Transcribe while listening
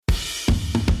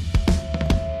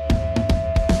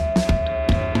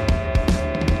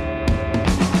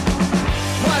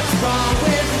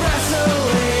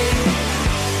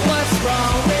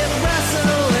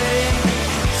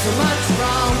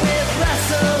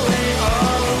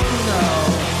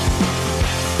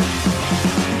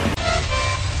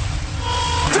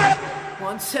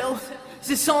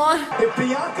this on? If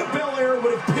Bianca Belair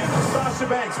would have pinned Sasha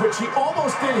Banks, which she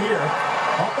almost did here,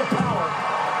 off the power,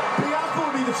 Bianca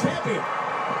would be the champion.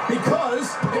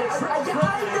 Because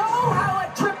I know how a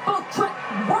triple threat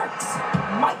works,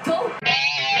 Michael.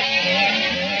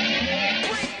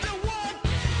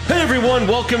 Hey everyone,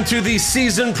 welcome to the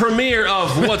season premiere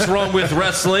of What's Wrong with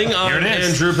Wrestling. I'm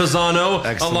Andrew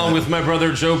Pisano, along with my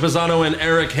brother Joe Pisano and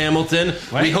Eric Hamilton.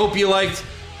 We hope you liked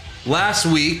last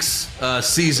week's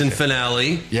season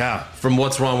finale. Yeah. From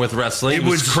What's Wrong with Wrestling. It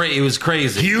was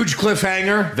crazy. Huge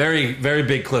cliffhanger. Very, very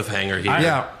big cliffhanger here.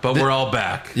 Yeah. But we're all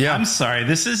back. Yeah. I'm sorry,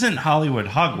 this isn't Hollywood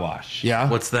Hogwash. Yeah.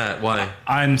 What's that? Why?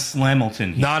 I'm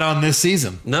Slamilton here. Not on this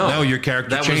season. No, your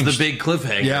character that changed. was the big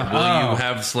cliffhanger. Yeah. Will you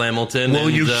have Slamilton?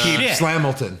 Will you and, keep Shit.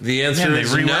 Slamilton? The answer Man, they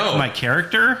is reworked no. my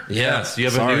character? Yes, you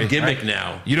have a Sorry. new gimmick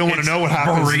now. You don't want to know what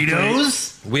happens.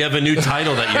 Burritos? We have a new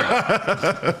title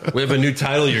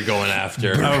you're going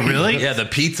after. Oh, really? Yeah, the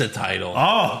pizza title.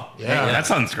 Oh, yeah. That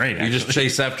sounds great, You just actually.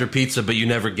 chase after pizza, but you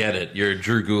never get it. You're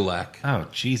Drew Gulak. Oh,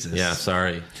 Jesus. Yeah,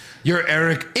 sorry. You're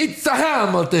Eric. It's a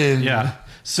Hamilton. Yeah.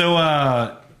 So,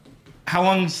 how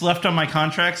long's left on my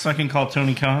contract so I can call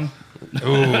Tony Khan?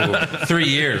 Ooh, 3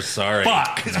 years. Sorry.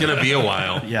 Fuck. It's gonna be a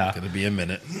while. Yeah. Gonna be a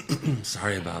minute.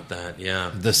 Sorry about that.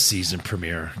 Yeah. The season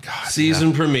premiere. God.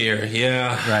 Season premiere.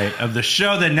 Yeah. Right. Of the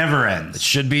show that never ends. It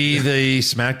should be the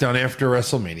SmackDown after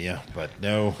WrestleMania, but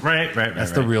no. Right.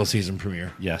 That's the real season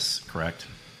premiere. Yes, correct.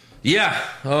 Yeah.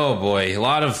 Oh boy, a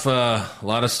lot of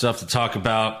stuff to talk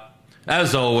about.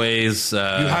 As always, You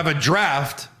have a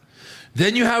draft,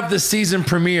 then you have the season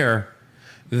premiere.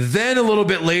 Then a little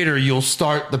bit later, you'll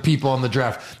start the people on the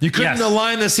draft. You couldn't Yes.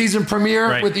 align the season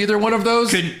premiere with either one of those?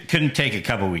 Couldn't take a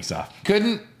couple weeks off.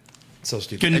 Couldn't? So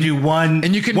stupid. Couldn't do one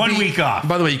week off.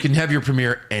 By the way, you can have your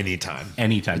premiere anytime.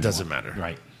 Anytime. It doesn't matter.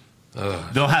 Right.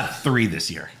 They'll have 3 this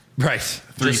year. Right.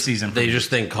 3 season They premieres. just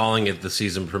think calling it the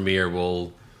season premiere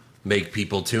will make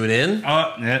people tune in.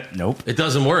 Nope. It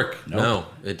doesn't work. Nope. No,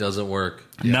 it doesn't work.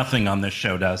 Nothing on this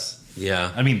show does.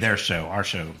 Yeah. I mean, their show. Our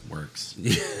show works.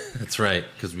 That's right,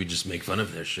 because we just make fun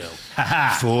of their show.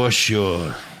 For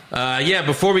sure. Yeah,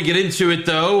 before we get into it,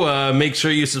 though, make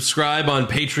sure you subscribe on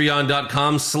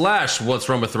patreon.com/What's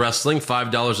Wrong with Wrestling.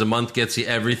 $5 a month gets you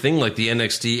everything, like the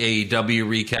NXT AEW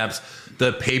recaps,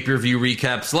 the pay-per-view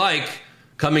recaps, like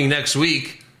coming next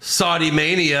week, Saudi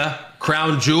Mania,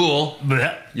 Crown Jewel.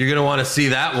 Blech. You're going to want to see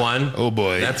that one. Oh,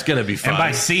 boy. That's going to be fun. And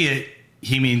by see it,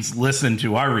 he means listen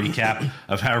to our recap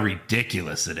of how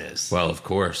ridiculous it is. Well, of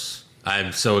course.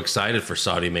 I'm so excited for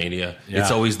Saudi Mania. Yeah.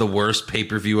 It's always the worst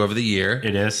pay-per-view of the year.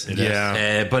 It is. It Yeah.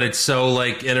 is. But it's so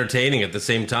like entertaining at the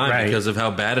same time Right. because of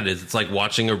how bad it is. It's like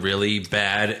watching a really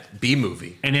bad B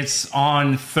movie. And it's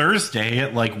on Thursday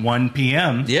at like 1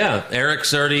 p.m. Yeah,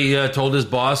 Eric's already told his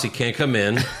boss he can't come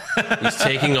in. He's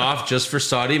taking off just for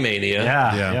Saudi Mania.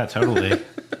 Yeah, totally.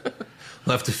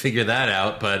 We'll have to figure that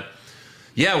out. But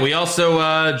yeah, we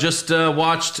also just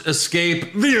watched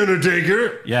Escape the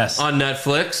Undertaker. Yes. On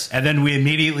Netflix. And then we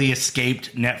immediately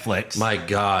escaped Netflix. My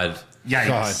God. Yikes.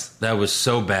 God. That was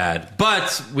so bad.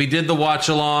 But we did the watch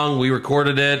along. We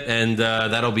recorded it, and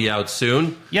that'll be out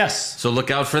soon. Yes. So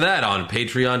look out for that on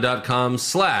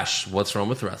patreon.com/What's Wrong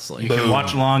with Wrestling. You can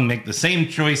watch along, make the same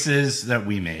choices that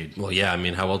we made. Well, yeah, I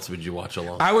mean, how else would you watch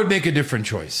along? I would make a different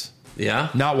choice. Yeah?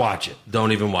 Not watch it.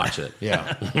 Don't even watch it.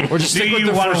 Yeah. Or just Do stick with you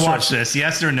the want first to watch show. this?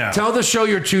 Yes or no? Tell the show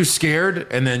you're too scared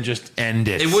and then just end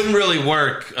it. It wouldn't really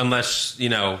work unless,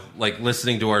 like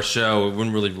listening to our show, it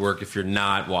wouldn't really work if you're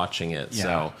not watching it. Yeah,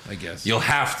 so I guess. you'll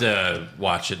have to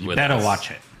watch it with better us.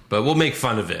 watch it. But we'll make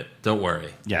fun of it. Don't worry.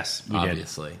 Yes, we did.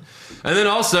 Obviously. And then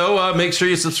also make sure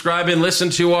you subscribe and listen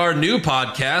to our new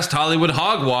podcast, Hollywood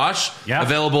Hogwash. Yeah.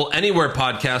 Available anywhere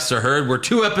podcasts are heard. We're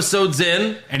 2 episodes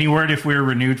in. Any word if we were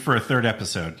renewed for a 3rd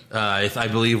episode? If I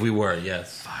believe we were,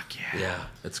 yes. Fuck yeah. Yeah,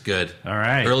 it's good. All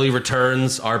right. Early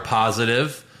returns are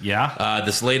positive. Yeah.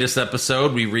 This latest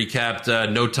episode, we recapped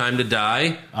No Time to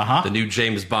Die, the new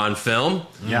James Bond film.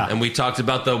 Yeah. And we talked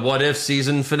about the What If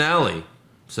season finale.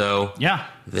 So Yeah.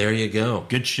 there you go.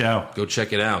 Good show. Go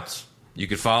check it out. You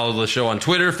can follow the show on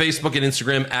Twitter, Facebook, and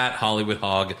Instagram at Hollywood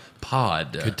Hog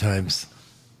Pod. Good times.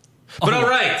 But all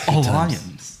right. All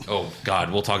Lions. Oh,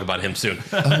 God, we'll talk about him soon.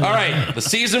 All right, the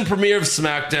season premiere of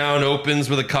SmackDown opens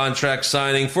with a contract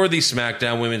signing for the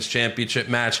SmackDown Women's Championship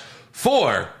match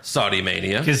for Saudi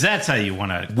Mania. Because that's how you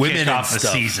want to Women kick and off a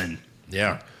stuff. season.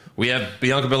 Yeah. We have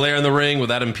Bianca Belair in the ring with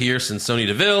Adam Pearce and Sonya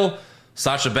Deville.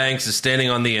 Sasha Banks is standing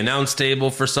on the announce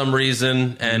table for some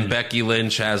reason, and Becky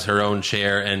Lynch has her own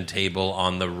chair and table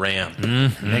on the ramp.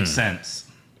 Makes sense.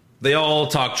 They all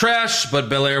talk trash, but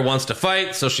Belair wants to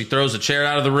fight, so she throws a chair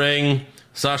out of the ring.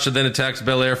 Sasha then attacks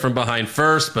Belair from behind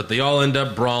first, but they all end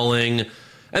up brawling.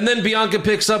 And then Bianca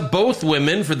picks up both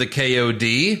women for the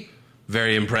KOD.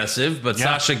 Very impressive. But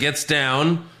Sasha gets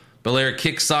down. Belair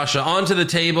kicks Sasha onto the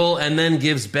table and then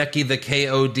gives Becky the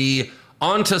KOD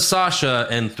onto Sasha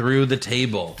and through the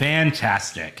table.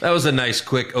 Fantastic. That was a nice,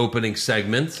 quick opening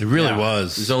segment. It really It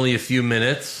was. was only a few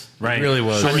minutes. Right. It really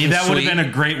was. I mean, that would have Sweet. been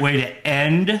a great way to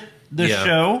end the Yeah.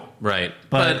 show. Right.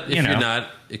 But, But if you know. you're not,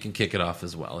 it can kick it off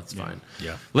as well. It's fine.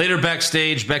 Yeah. Later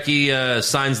backstage, Becky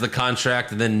signs the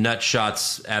contract and then nut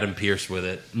shots Adam Pearce with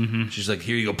it. Mm-hmm. She's like,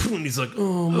 here you go. And he's like,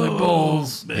 oh, my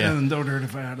balls. Man, don't hurt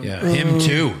if I had Yeah, him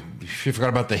too. She forgot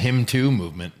about the him too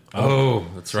movement. Oh,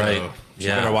 that's right. So she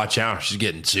Yeah. better watch out. She's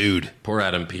getting sued. Poor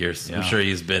Adam Pearce. I'm Yeah. sure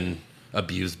he's been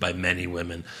abused by many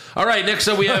women. All right, next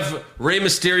up we have Rey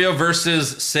Mysterio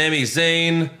versus Sami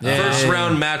Zayn. First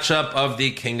round matchup of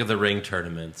the King of the Ring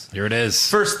tournament. Here it is.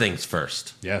 First things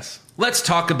first. Yes. Let's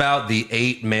talk about the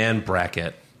 8-man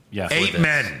bracket. Yeah. 8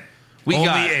 men. We Only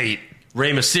got 8.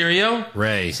 Rey Mysterio,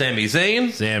 Rey. Sami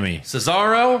Zayn, Sammy.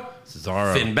 Cesaro,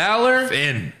 Cesaro. Finn Balor,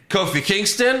 Finn. Kofi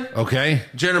Kingston, Okay.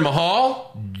 Jinder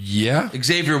Mahal, Yeah.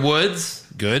 Xavier Woods,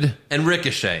 Good. and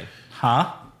Ricochet.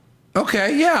 Huh?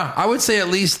 Okay, yeah. I would say at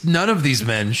least none of these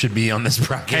men should be on this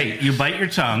bracket. Hey, you bite your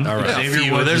tongue. All right.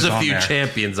 Xavier Woods There's is a on few there.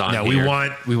 champions on No, here.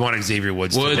 we want Xavier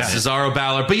Woods. Woods, to win. Cesaro,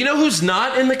 Balor. But you know who's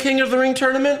not in the King of the Ring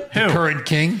tournament? Who? Current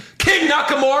king. King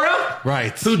Nakamura,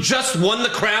 Right. who just won the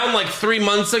crown like 3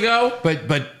 months ago.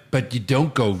 But you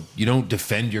don't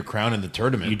defend your crown in the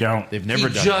tournament. You don't. They've never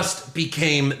He done just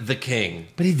became the king.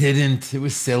 that. But he didn't. It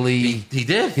was silly. He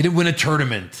did. He didn't win a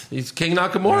tournament. He's King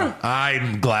Nakamura.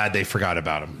 I'm glad they forgot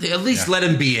about him. At least let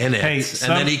him be in it, Hey, and some-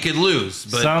 then he could lose.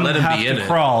 But Some let him have be in to it.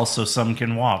 crawl so some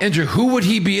can walk. Andrew, who would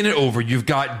he be in it over? You've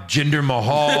got Jinder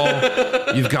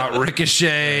Mahal. You've got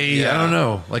Ricochet. Yeah. I don't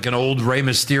know. Like an old Rey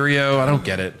Mysterio. I don't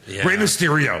get it. Yeah. Rey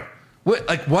Mysterio. What?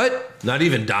 Like what? Not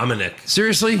even Dominic.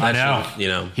 Seriously? I know. You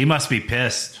know. He must be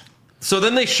pissed. So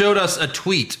then they showed us a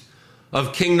tweet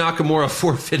of King Nakamura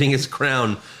forfeiting his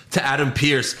crown to Adam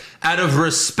Pearce out of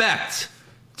respect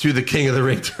to the King of the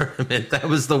Ring tournament. That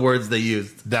was the words they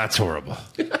used. That's horrible.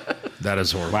 That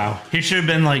is horrible. Wow. He should have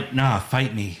been like, nah,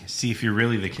 fight me. See if you're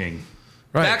really the king.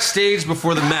 Right. Backstage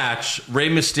before the match, Rey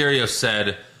Mysterio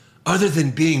said, other than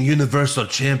being Universal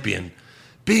Champion,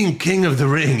 being King of the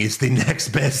Ring is the next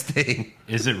best thing.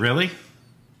 Is it really?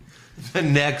 The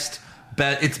next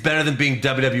it's better than being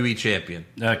WWE Champion.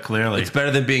 Clearly. It's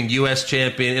better than being U.S.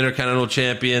 Champion, Intercontinental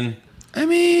Champion. I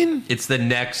mean, It's the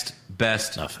next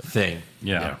best thing.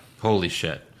 Yeah. Holy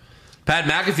shit. Pat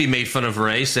McAfee made fun of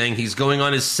Ray, saying he's going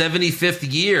on his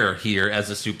 75th year here as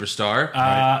a superstar.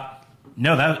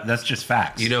 No, that's just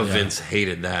facts. You know, Vince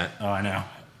hated that. Oh, I know.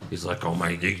 He's like, oh my,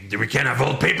 we can't have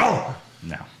old people.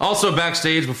 No. Also,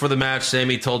 backstage before the match,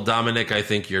 Sammy told Dominic, I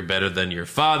think you're better than your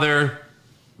father.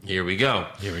 Here we go.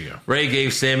 Ray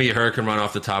gave Sammy a hurricane run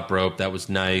off the top rope. That was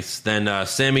nice. Then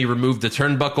Sammy removed the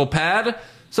turnbuckle pad,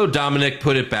 so Dominic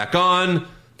put it back on.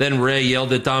 Then Ray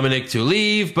yelled at Dominic to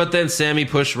leave, but then Sammy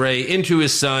pushed Ray into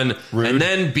his son and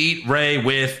then beat Ray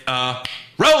with a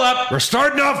roll-up. we're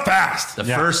starting off fast. The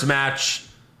first match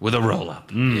with a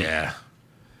roll-up. Yeah.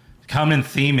 Common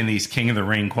theme in these King of the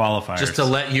Ring qualifiers. Just to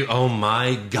let you... Oh,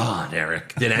 my God,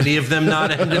 Eric. Did any of them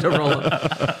not end in a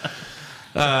roll-up?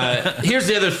 Here's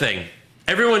the other thing.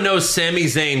 Everyone knows Sami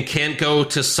Zayn can't go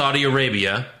to Saudi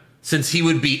Arabia since he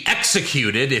would be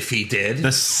executed if he did.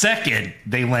 the second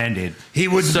they landed. He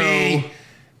would So- be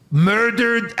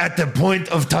murdered at the point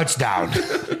of touchdown.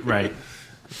 Right.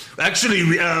 Actually,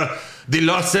 the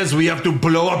law says we have to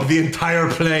blow up the entire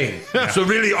plane. So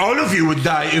really, all of you would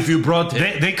die if you brought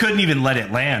him. They couldn't even let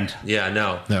it land. Yeah,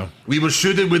 no. We will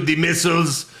shoot it with the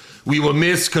missiles. We will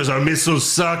miss because our missiles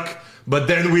suck. But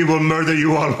then we will murder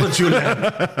you all once you land.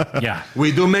 Yeah.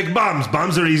 We do make bombs.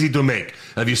 Bombs are easy to make.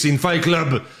 Have you seen Fight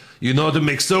Club? You know how to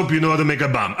make soap. You know how to make a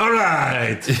bomb. All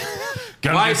right.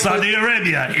 Come Why to Saudi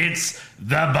Arabia. It's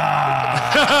the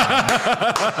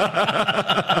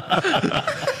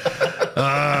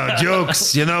bomb.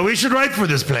 Jokes. You know, we should write for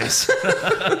this place.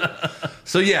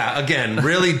 So, yeah, again,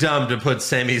 really dumb to put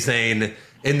Sami Zayn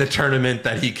in the tournament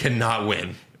that he cannot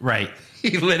win. Right.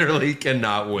 He literally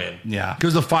cannot win. Yeah.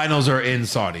 Because the finals are in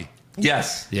Saudi.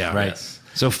 Yes. Yeah. Right. Yes.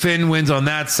 So Finn wins on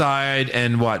that side,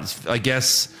 and what? I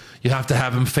guess you have to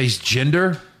have him face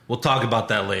Jinder. We'll talk about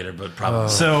that later, but probably.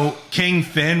 So King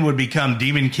Finn would become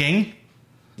Demon King.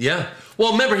 Yeah.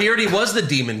 Well, remember, he already was the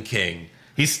Demon King.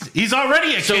 He's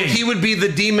already a So king. he would be the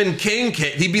Demon King.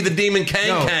 He'd be the Demon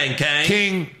Kang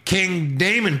Kang. King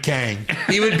Damon Kang.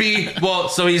 He would be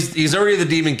so he's already the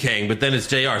Demon King, but then it's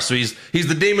JR. So he's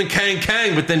the Demon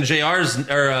Kang, but then JR's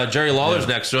or Jerry Lawler's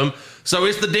next to him. So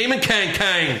it's the Demon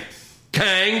Kang.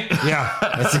 Kang. Yeah,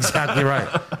 that's exactly right.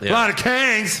 A lot of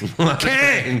Kangs.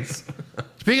 Kangs.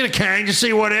 Speaking of Kang, you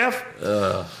see What If?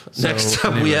 Next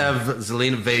up, we have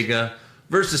Zelina Vega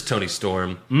versus Toni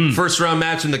Storm. First round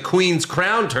match in the Queen's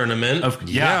Crown tournament.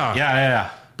 Yeah.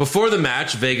 Before the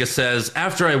match, Vega says,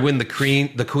 "After I win the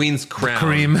Queen's Crown,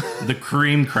 Cream. The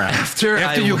cream crown.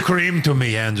 After You cream to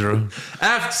me, Andrew.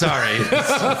 Sorry,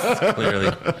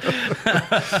 clearly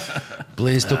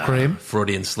Please to cream.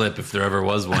 Freudian slip if there ever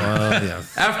was one.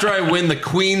 Yes. After I win the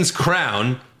Queen's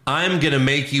Crown, I'm gonna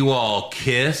make you all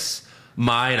kiss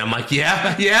mine." I'm like,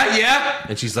 yeah.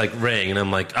 And she's like, ring. And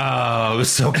I'm like, oh, it was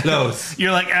so close.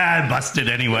 You're like, I busted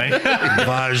anyway.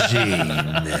 Vagine.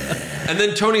 And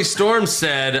then Toni Storm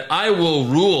said, "I will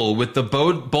rule with the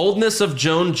boldness of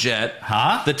Joan Jett,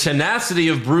 the tenacity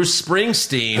of Bruce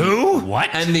Springsteen, Who? What?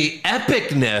 and the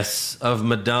epicness of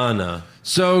Madonna."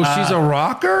 So she's a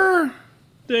rocker?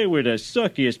 They were the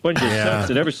suckiest bunch of sucks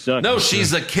that ever sucked. No,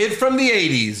 she's a kid from the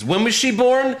 80s. When was she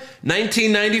born?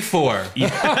 1994.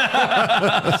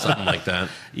 Something like that.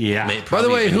 Yeah. May- By the probably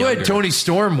way, even who had younger. Toni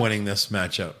Storm winning this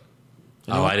matchup?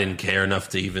 Oh, I didn't care enough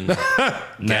to even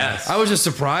guess. I was just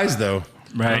surprised, though.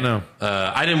 I don't know.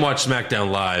 I didn't watch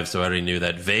SmackDown Live, so I already knew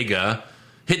that Vega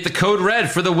hit the code red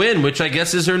for the win, which I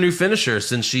guess is her new finisher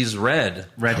since she's red.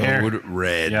 Red hair. Code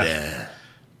red. Yeah.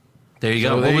 There you So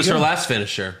go. there What you was her go. last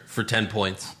finisher for 10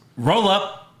 points? Roll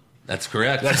up. That's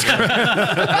correct.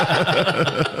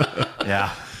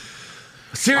 Yeah.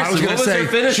 Seriously, I was going what to was say,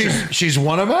 her finisher? she's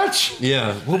won a match?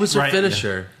 Yeah. What was her Right,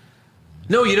 finisher?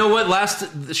 No, you know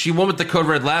what? She won with the code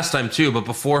red last time too, but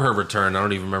before her return, I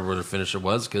don't even remember what her finisher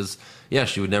was because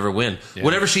she would never win.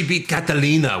 Whatever she beat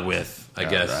Catalina with, I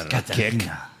guess. Kick.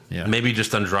 Yeah. Maybe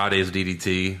just Andrade's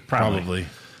DDT. Probably.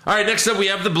 All right, next up we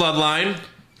have the Bloodline.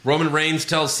 Roman Reigns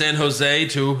tells San Jose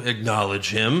to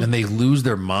acknowledge him. And they lose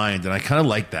their mind, and I kind of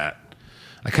like that.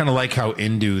 I kind of like how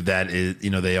into that is,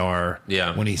 they are.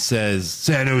 Yeah. When he says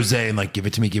San Jose and like, give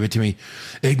it to me,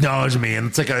 acknowledge me, and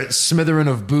it's like a smattering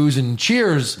of boos and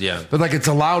cheers. Yeah. But like it's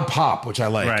a loud pop, which I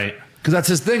like. Right. Because that's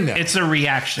his thing now. It's a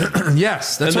reaction.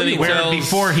 Yes, that's And what then he he Where tells-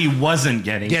 before he wasn't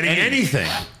getting anything.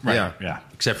 Right. Yeah. Yeah.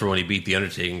 Except for when he beat The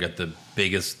Undertaker and got the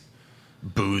biggest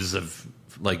booze of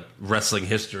like wrestling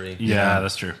history. Yeah,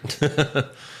 that's true.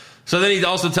 So then he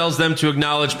also tells them to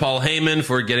acknowledge Paul Heyman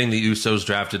for getting the Usos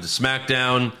drafted to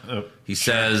SmackDown. He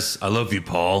says, "I love you,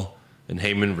 Paul." And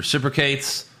Heyman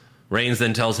reciprocates. Reigns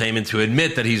then tells Heyman to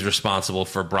admit that he's responsible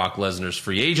for Brock Lesnar's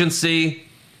free agency.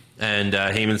 And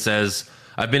Heyman says,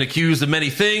 "I've been accused of many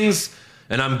things,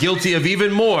 and I'm guilty of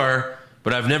even more,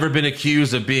 but I've never been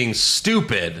accused of being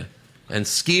stupid. And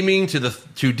scheming to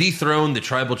dethrone the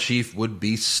tribal chief would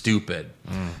be stupid."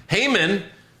 Heyman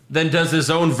then does his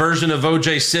own version of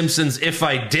O.J. Simpson's "If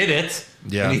I Did It."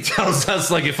 Yeah. And he tells us,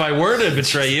 like, if I were to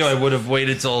betray you, I would have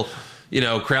waited till,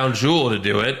 Crown Jewel to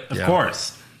do it. Of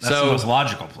course. That's So- the most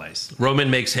logical place. Roman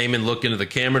makes Heyman look into the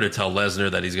camera to tell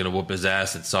Lesnar that he's going to whoop his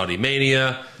ass at Saudi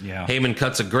Mania. Yeah. Heyman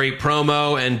cuts a great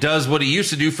promo and does what he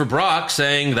used to do for Brock,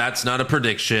 saying, "That's not a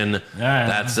prediction. Yeah.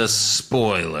 That's a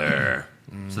spoiler."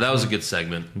 So that was a good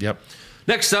segment. Yep.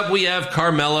 Next up, we have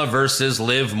Carmella versus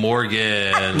Liv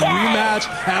Morgan. Rematch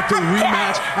after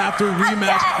rematch after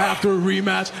rematch after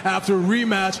rematch after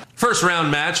rematch. First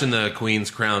round match in the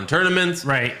Queen's Crown tournament.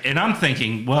 Right. And I'm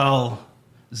thinking, well,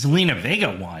 Zelina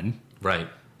Vega won, Right.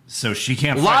 so she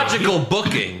can't fight. Logical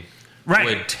booking Right.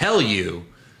 would tell you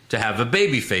to have a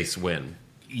babyface win.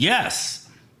 Yes.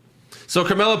 So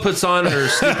Carmella puts on her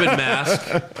stupid mask.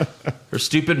 Her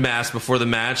stupid mask before the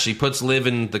match. She puts Liv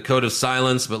in the code of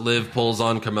silence, but Liv pulls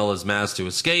on Carmella's mask to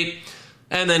escape.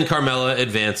 And then Carmella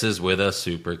advances with a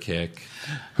super kick.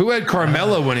 Who had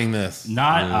Carmella winning this?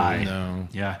 Not I. No.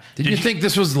 Yeah. Did you think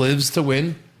this was Liv's to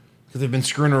win? Because they've been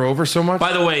screwing her over so much?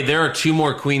 By the way, there are 2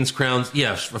 more Queen's Crowns.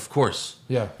 Yes, of course.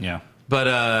 Yeah. Yeah.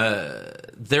 But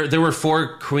there were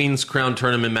 4 Queen's Crown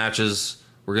tournament matches.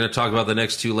 We're going to talk about the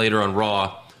next 2 later on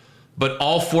Raw. But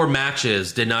all 4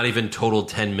 matches did not even total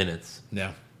 10 minutes.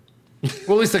 Yeah.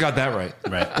 Well, at least I got that right.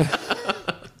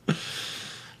 Right.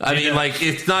 I mean, like,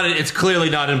 it's clearly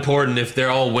not important if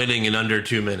they're all winning in under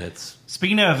 2 minutes.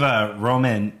 Speaking of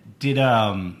Roman, did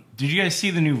you guys see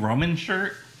the new Roman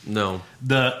shirt? No.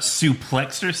 The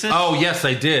Suplexorcist? Oh, yes,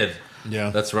 I did.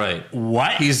 Yeah. That's right.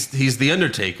 What? He's the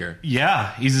Undertaker.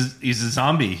 Yeah, he's a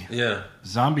zombie. Yeah.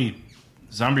 Zombie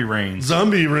Reigns.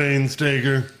 Zombie Reigns,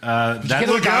 Taker. That's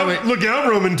Look out,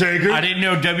 Roman Taker. I didn't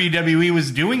know WWE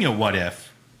was doing a what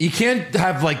if. You can't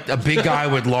have like a big guy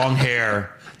with long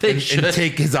hair They and should.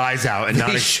 take his eyes out and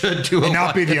They should do a and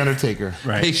not be what the if. Undertaker.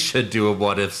 Right. They should do a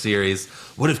what if series.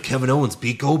 What if Kevin Owens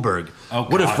beat Goldberg? Oh,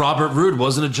 what if God. Robert Roode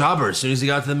wasn't a jobber as soon as he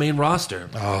got to the main roster?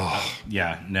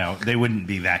 Yeah, no, they wouldn't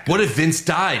be that good. What if Vince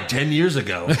died 10 years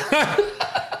ago?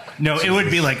 No, it would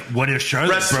be like, what if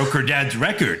Charlotte Rest- broke her dad's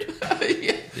record?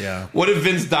 Yeah. What if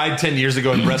Vince died 10 years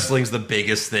ago and wrestling's the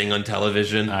biggest thing on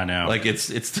television? I know. Like it's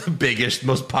the biggest,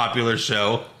 most popular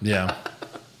show. Yeah.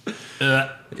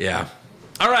 Yeah.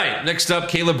 All right, next up,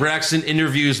 Kayla Braxton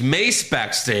interviews Mace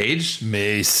backstage.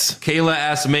 Mace. Kayla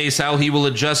asks Mace how he will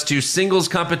adjust to singles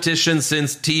competition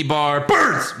since T-Bar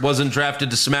Burns wasn't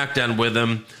drafted to SmackDown with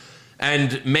him.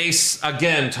 And Mace,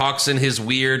 again, talks in his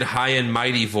weird high and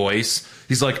mighty voice.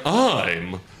 He's like,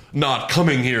 I'm not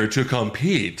coming here to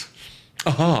compete.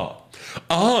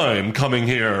 I'm coming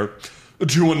here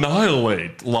to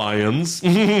annihilate lions.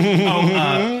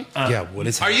 Yeah, what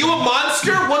is Are you a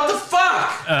monster? What the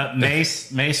fuck?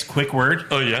 Mace, quick word.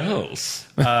 Oh, yes.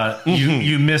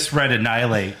 You misread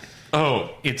annihilate. Oh.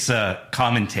 It's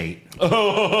commentate.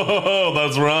 Oh,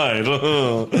 that's right.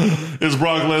 Is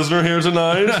Brock Lesnar here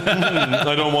tonight?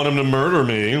 I don't want him to murder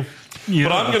me. Yeah.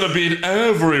 But I'm going to beat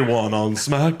everyone on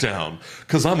SmackDown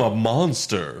because I'm a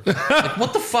monster. Like,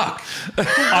 what the fuck?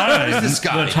 I'm this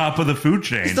guy? the top of the food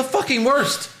chain. He's the fucking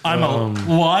worst. I'm a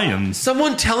lion.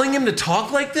 Someone telling him to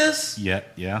talk like this? Yeah,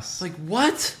 yes. Like,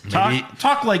 what?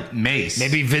 Talk like Mace.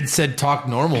 Maybe Vince said talk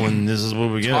normal, and this is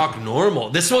what we get. Talk normal.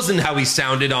 This wasn't how he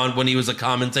sounded on when he was a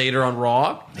commentator on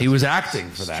Raw. He was acting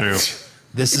for that. True.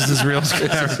 This is his real This is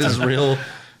character. his real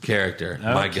character.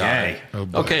 My Okay. God. Oh,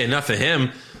 boy. Okay, enough of him.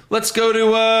 Let's go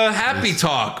to Happy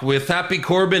Talk with Happy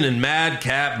Corbin and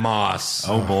Madcap Moss.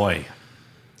 Oh boy.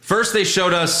 First, they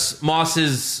showed us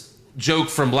Moss's joke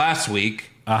from last week,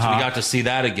 so we got to see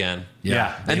that again.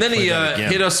 Yeah. And then he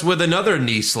hit us with another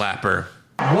knee slapper.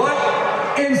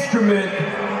 What instrument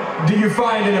do you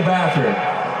find in a bathroom?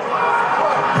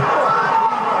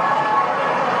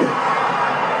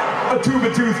 A tube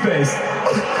of toothpaste.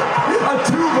 A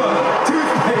tuba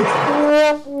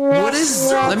toothpaste. What is?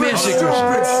 Let me ask you a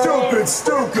question. Stupid,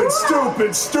 stupid,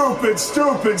 stupid, stupid,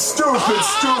 stupid, stupid,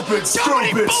 stupid,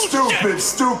 stupid, stupid,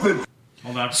 stupid.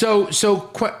 Hold on.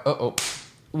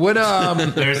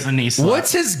 What There's the knee slap.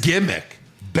 what's his gimmick?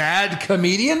 Bad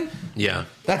comedian? Yeah.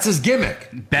 That's his gimmick.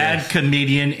 Bad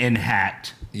comedian in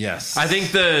hat? Yes. I think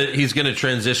he's going to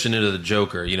transition into the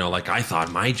Joker. You know, like, I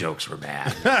thought my jokes were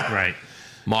bad. Right.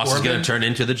 Moss is going Corbin? to turn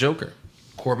into the Joker.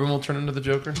 Corbin will turn into the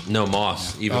Joker. No,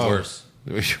 Moss. Even worse.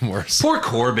 Worse. Poor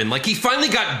Corbin. Like, he finally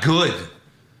got good.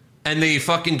 And they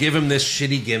fucking give him this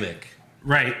shitty gimmick.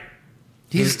 Right.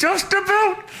 He's just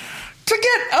about to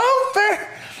get over,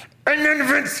 and then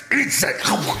Vince eats it.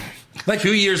 Like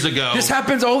 2 years ago. This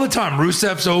happens all the time.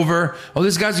 Rusev's over. Oh,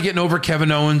 these guys are getting over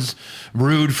Kevin Owens,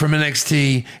 Rude from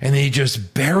NXT, and then he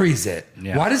just buries it.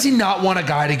 Yeah. Why does he not want a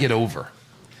guy to get over?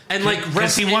 And like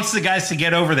Because he wants the guys to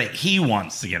get over that he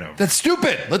wants to get over. That's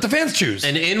stupid. Let the fans choose.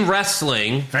 And in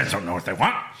wrestling, Fans don't know what they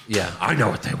want. yeah, I know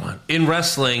what they want. In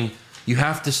wrestling, you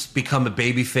have to become a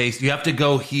baby face. You have to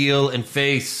go heel and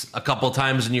face a couple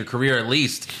times in your career at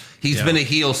least. He's been a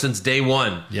heel since day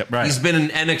one. Yep. Right. He's been in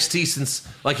NXT since,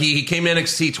 like, he came to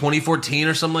NXT 2014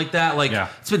 or something like that. Like, Yeah.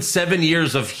 it's been 7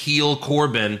 years of heel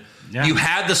Corbin. Yeah. You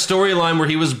had the storyline where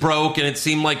he was broke and it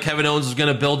seemed like Kevin Owens was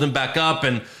going to build him back up,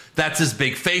 and that's his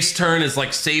big face turn, is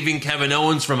like saving Kevin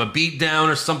Owens from a beatdown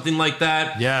or something like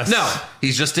that. Yes. No,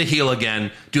 he's just a heel again,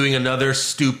 doing another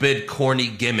stupid, corny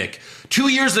gimmick. 2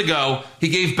 years ago, he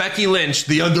gave Becky Lynch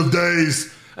the end of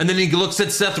days. And then he looks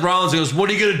at Seth Rollins and goes, what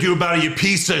are you going to do about it, you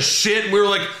piece of shit? And we were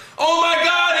like, oh my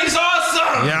God, he's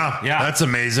awesome! Yeah. That's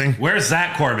amazing. Where's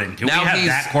that Corbin? Can we have he's,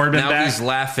 that Corbin now back? he's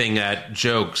laughing at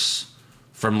jokes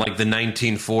from like the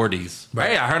 1940s.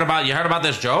 Hey, you heard about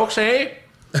this jokes, eh?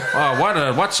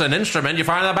 What's an instrument you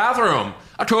find in the bathroom?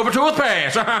 A tube of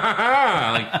toothpaste.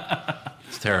 Like,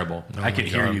 it's terrible. I could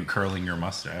hear you curling your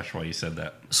mustache while you said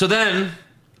that. So then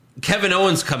Kevin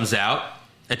Owens comes out,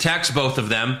 attacks both of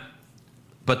them,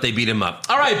 but they beat him up.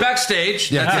 All right,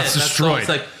 backstage. Yeah, that's it's it. destroyed. All. It's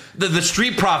like the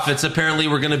Street Profits apparently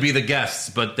were going to be the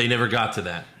guests, but they never got to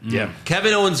that. Yeah.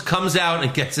 Kevin Owens comes out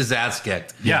and gets his ass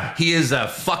kicked. Yeah. He is a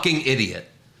fucking idiot.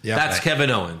 Yeah. That's Kevin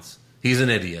Owens. He's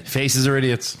an idiot. Faces are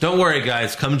idiots. Don't worry,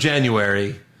 guys. Come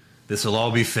January, this will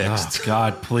all be fixed. Oh,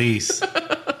 God, please.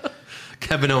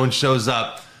 Kevin Owens shows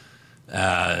up,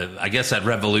 I guess at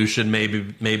Revolution,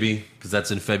 maybe, because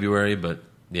that's in February, but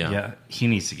Yeah, he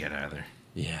needs to get out of there.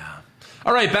 Yeah.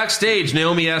 All right, backstage,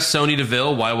 Naomi asks Sonya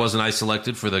Deville, why wasn't I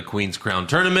selected for the Queen's Crown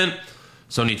tournament?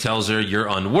 Sonya tells her, you're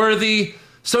unworthy.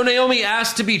 So Naomi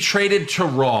asked to be traded to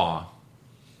Raw.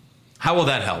 How will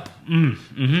that help?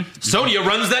 Sonya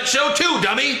runs that show too,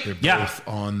 dummy. Yeah. Both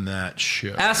on that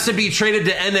show. Asked to be traded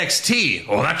to NXT.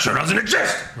 Oh, that show doesn't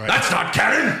exist. Right. That's not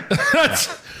canon.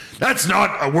 That's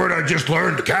not a word I just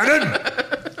learned, Cannon.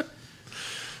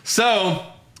 So,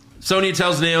 Sonya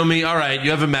tells Naomi, all right, you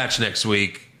have a match next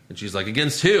week. And she's like,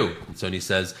 against who? And Sonya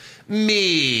says,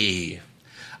 me.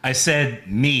 I said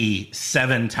me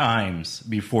 7 times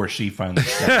before she finally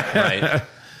said it. Right.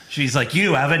 She's like,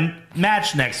 you have a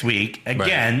match next week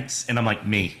against, and I'm like,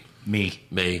 me. Me.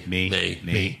 The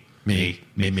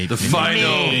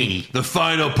The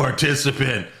final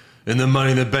participant in the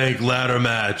Money in the Bank ladder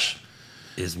match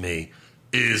is me.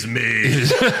 Yeah.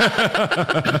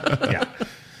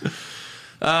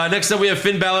 Next up, we have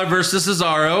Finn Balor versus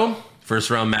Cesaro. First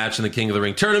round match in the King of the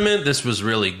Ring tournament. This was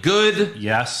really good.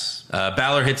 Yes.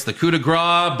 Balor hits the coup de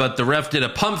grace, but the ref did a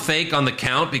pump fake on the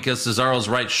count because Cesaro's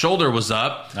right shoulder was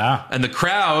up. And the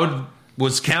crowd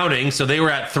was counting, so they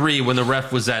were at 3 when the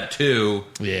ref was at 2.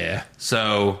 Yeah.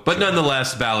 So, but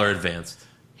nonetheless, Balor advanced.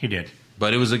 He did.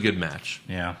 But it was a good match.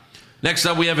 Yeah. Next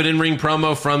up, we have an in-ring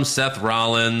promo from Seth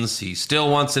Rollins. He still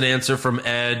wants an answer from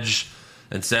Edge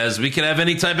and says, we can have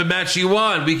any type of match you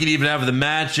want. We can even have the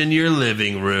match in your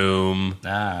living room.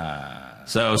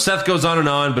 So Seth goes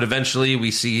on, but eventually we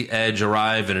see Edge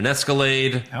arrive in an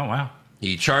Escalade. Oh, wow.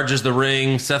 He charges the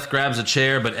ring. Seth grabs a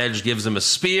chair, but Edge gives him a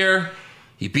spear.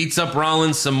 He beats up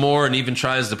Rollins some more and even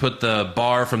tries to put the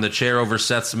bar from the chair over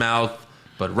Seth's mouth.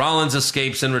 But Rollins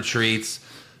escapes and retreats.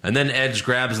 And then Edge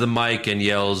grabs the mic and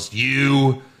yells,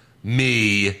 you,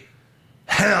 me,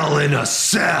 Hell in a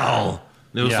Cell.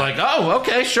 And it was like, oh,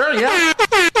 okay, sure, yeah.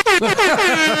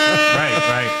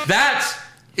 Right. That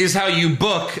is how you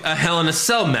book a Hell in a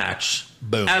Cell match.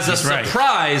 Boom. As a right.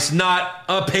 surprise, not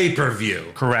a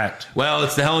pay-per-view. Correct. Well,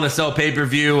 it's the Hell in a Cell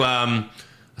pay-per-view.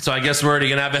 So I guess we're already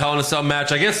going to have a Hell in a Cell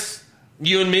match. I guess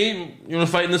you and me, you want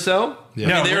to fight in the cell? Yeah. I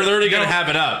mean, No, they're already going to have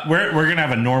it up. We're going to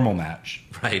have a normal match.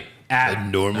 Right. At A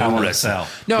normal Hell in a wrestling. Cell.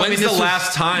 No, When's I mean, the this was-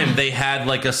 last time they had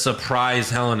like a surprise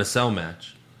Hell in a Cell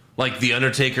match? Like The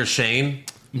Undertaker Shane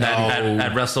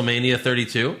at WrestleMania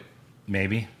 32?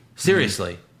 Maybe.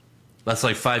 Seriously. That's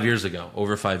like 5 years ago.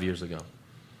 Over 5 years ago.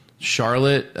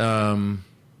 Charlotte,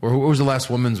 or who was the last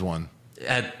women's one?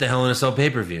 At the Hell in a Cell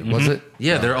pay-per-view. Was it?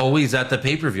 Yeah, they're always at the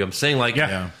pay-per-view. I'm saying like,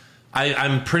 Yeah.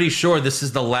 I'm pretty sure this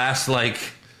is the last like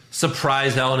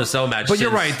surprise Hell in a Cell match. But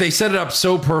you're since- right. They set it up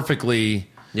so perfectly.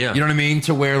 Yeah. You know what I mean?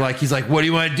 To where, like, he's like, what do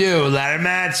you want to do? Ladder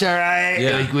match, all right?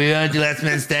 Yeah. Like, we want to do last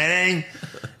man standing?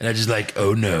 And I just like,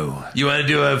 oh, no. You want to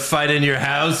do a fight in your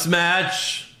house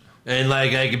match? And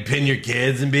like I can pin your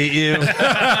kids and beat you?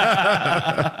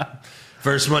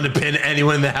 First one to pin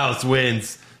anyone in the house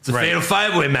wins. It's a Right. fatal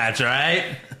 5-way match, all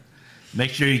right?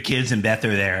 Make sure your kids and Beth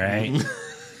are there, right?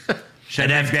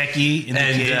 Should I have Becky and the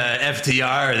And kid?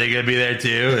 FTR, are they going to be there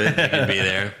too? They can be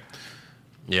there.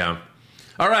 Yeah.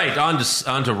 All right,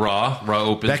 on to Raw. Raw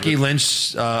opens Becky with-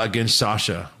 Lynch against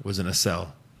Sasha was in a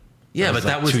cell. Yeah, that but was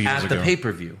that like was 2 years at the ago.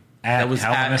 pay-per-view. At That was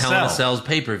Hell in at a Hell in a Cell. Cell's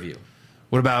pay-per-view.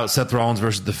 What about Seth Rollins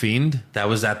versus The Fiend? That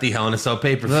was at the Hell in a Cell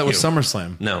pay-per-view. That was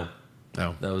SummerSlam. No,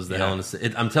 No. that was the Hell in a Cell.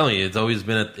 I'm telling you, it's always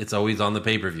been. It's always on the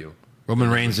pay-per-view. Roman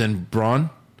Reigns and Braun?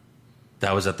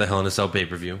 That was at the Hell in a Cell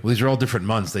pay-per-view. Well, these are all different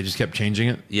months. They just kept changing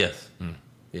it. Yes.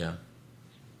 Yeah.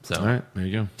 So All right, there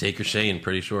you go. Taker Shane,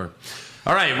 pretty sure.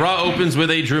 All right, Raw opens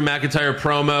with a Drew McIntyre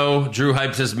promo. Drew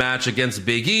hypes his match against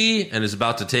Big E and is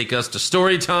about to take us to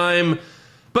story time.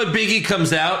 But Big E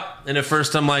comes out, and at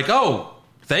first I'm like, oh,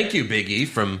 thank you, Big E,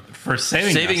 For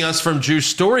saving us from Drew's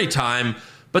story time.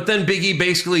 But then Big E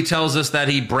basically tells us that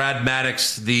he Brad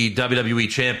Maddox the WWE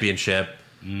Championship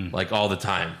like all the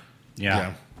time.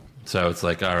 Yeah. So it's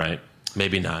like, all right,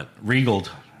 maybe not. Regaled.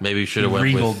 Maybe we should have went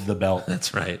Regaled with the belt.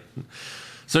 That's right.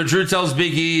 So Drew tells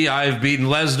Big E, I've beaten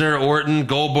Lesnar, Orton,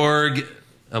 Goldberg.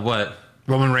 What?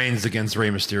 Roman Reigns against Rey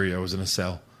Mysterio was in a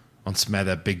cell on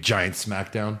that big giant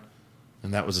SmackDown.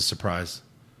 And that was a surprise.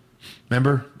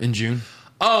 Remember? In June?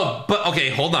 Oh, but okay,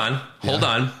 hold on.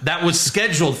 That was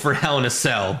scheduled for Hell in a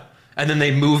Cell, and then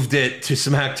they moved it to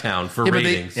SmackDown for Yeah, but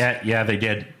they- ratings. Yeah, they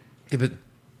did.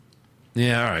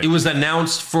 Yeah, all right. It was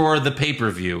announced for the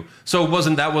pay-per-view. So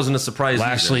that wasn't a surprise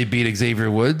Lashley beat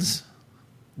Xavier Woods.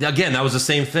 either. Again, that was the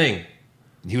same thing.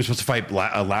 He was supposed to fight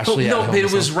But Lashley. no, at but Hell in a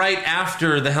it was Cell. right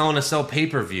after the Hell in a Cell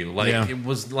pay-per-view. Like Yeah. it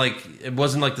wasn't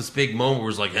like this big moment where it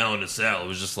was like Hell in a Cell. It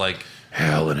was just like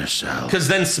Hell in a Cell. because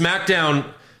then SmackDown.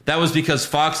 That was because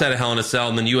Fox had a Hell in a Cell,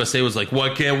 and then USA was like, "Why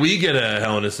can't we get a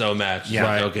Hell in a Cell match?" Yeah.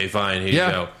 Like, Right. okay, fine. Here Yeah.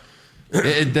 you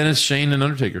go. Then it's Shane and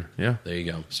Undertaker. Yeah. There you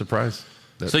go. Surprise.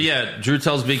 So yeah, Drew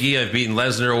tells Big E, "I've beaten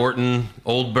Lesnar, Orton,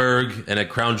 Oldberg, and at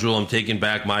Crown Jewel, I'm taking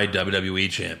back my WWE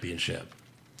Championship."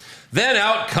 Then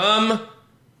out come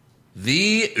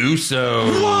the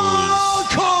Usos.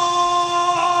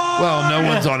 Well, no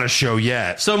one's on a show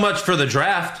yet. So much for the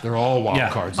draft. They're all wild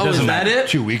Yeah. cards. Oh, is Doesn't that matter. it?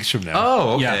 2 weeks from now. Oh,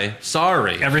 okay. Yeah.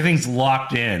 Sorry. Everything's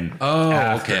locked in. Oh,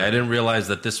 after. okay. I didn't realize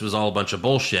that this was all a bunch of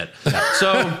bullshit.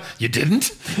 So, You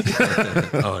didn't?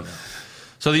 oh no.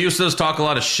 So the Usos talk a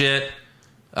lot of shit,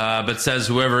 but says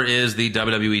whoever is the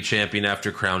WWE champion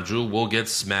after Crown Jewel will get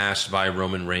smashed by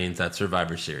Roman Reigns at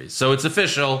Survivor Series. So it's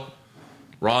official.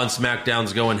 Raw and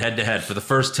SmackDown's going head to head for the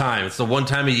first time. It's the one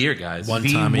time a year, guys. One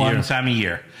The time a one year. time a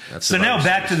year. That's So Survivor now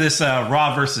back to Series. this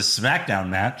Raw versus SmackDown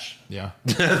match. Yeah.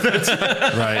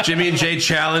 Right. Jimmy and Jay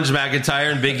challenge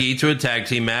McIntyre and Big E to a tag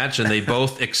team match, and they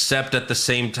both accept at the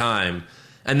same time.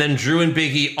 And then Drew and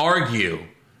Big E argue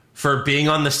for being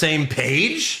on the same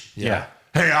page. Yeah.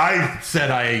 Hey, I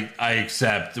said I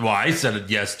accept. Well, I said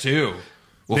yes too.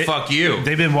 Well, They- fuck you,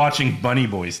 They've been watching Bunny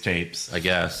Boys tapes. I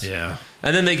guess. Yeah.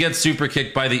 And then they get super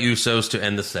kicked by the Usos to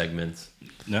end the segment.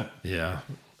 No. Yeah.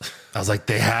 I was like,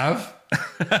 they have?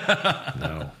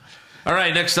 No. All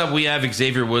right, next up we have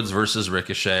Xavier Woods versus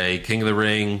Ricochet, King of the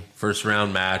Ring, first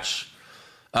round match.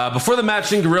 Before the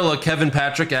match in Gorilla, Kevin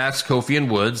Patrick asked Kofi and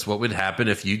Woods what would happen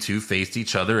if you two faced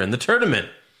each other in the tournament.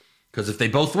 Because if they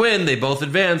both win, they both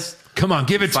advance. Come on,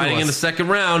 give it to Fighting in the us. second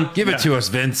round. Give it to us,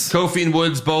 Vince. Kofi and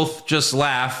Woods both just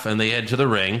laugh and they head to the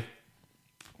ring.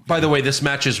 By the way, this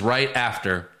match is right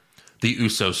after the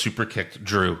Usos super kicked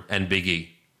Drew and Big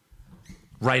E.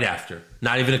 Right after.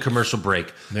 Not even a commercial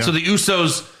break. Yeah. So the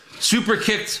Usos super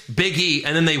kicked Big E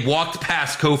and then they walked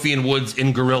past Kofi and Woods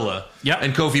in Gorilla. Yep.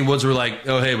 And Kofi and Woods were like,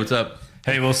 oh, hey, what's up?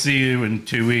 Hey, we'll see you in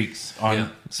 2 weeks on Yeah.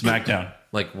 SmackDown.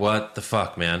 Like, what the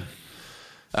fuck, man?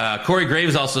 Corey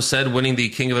Graves also said winning the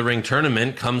King of the Ring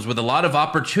tournament comes with a lot of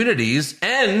opportunities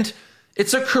and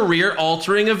it's a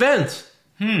career-altering event.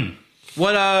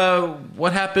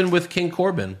 What happened with King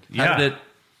Corbin? How Yeah. did it?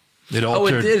 It Oh,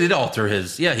 altered. it did alter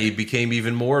his. Yeah, he became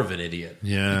even more of an idiot.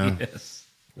 Yeah. Yes.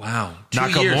 Wow,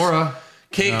 2 years. Nakamura.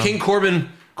 King Corbin.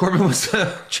 Corbin was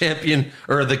a champion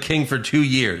or the king for 2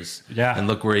 years. Yeah. and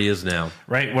look where he is now.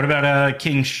 Right. What about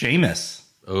King Sheamus?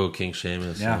 Oh, King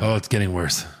Sheamus. Yeah. Oh, it's getting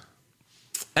worse.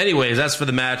 Anyways, as for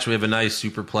the match, we have a nice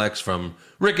superplex from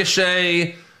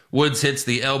Ricochet. Woods hits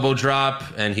the elbow drop,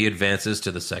 and he advances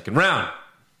to the second round.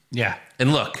 Yeah.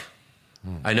 And look,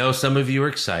 I know some of you are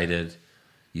excited.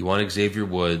 You want Xavier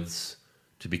Woods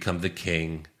to become the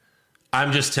king.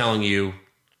 I'm just telling you,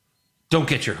 don't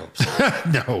get your hopes.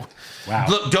 No. Wow.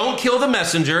 Look, don't kill the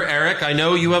messenger, Eric. I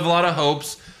know you have a lot of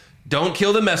hopes. Don't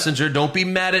kill the messenger. Don't be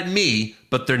mad at me,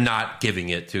 but they're not giving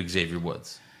it to Xavier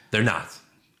Woods. They're not.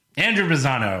 Andrew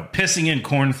Bizzano pissing in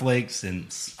cornflakes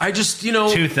since I just,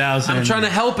 2000. I'm trying to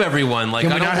help everyone. Like,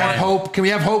 Can I we don't not have want hope? Can we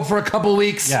have hope for a couple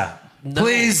weeks? yeah.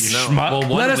 Please. schmuck. Well,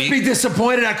 one Let us week- be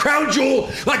disappointed at Crown Jewel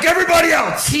like everybody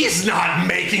else. He's not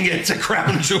making it to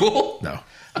Crown Jewel. No.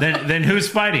 Then who's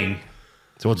fighting?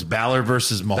 So it's Balor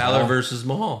versus Mahal. Balor versus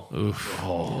Mahal.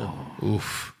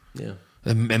 Oof. Yeah.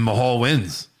 And Mahal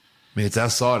wins. I mean, it's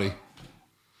that Saudi.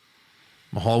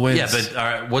 Mahal wins. Yeah,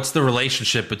 but what's the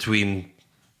relationship between,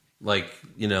 like,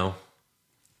 I don't know.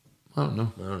 I don't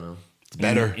know. It's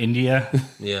better. India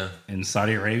Yeah, and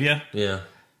Saudi Arabia. yeah.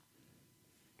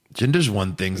 Jinder's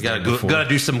won things Gotta there before. gotta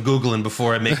do some Googling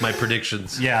before I make my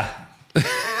predictions. Yeah.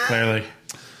 Clearly.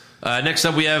 Next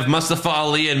up, we have Mustafa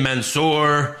Ali and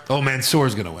Mansoor Oh,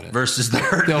 Mansoor's going to win it. versus the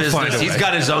Hurt They'll find Business. a He's way.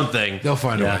 got his own thing. They'll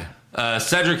find Yeah. a way.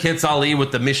 Cedric hits Ali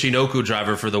with the Michinoku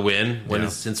driver for the win. Yeah.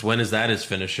 Since when is that his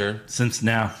finisher? Since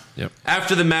now. Yep.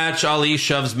 After the match, Ali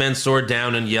shoves Mansoor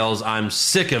down and yells, "I'm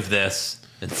sick of this."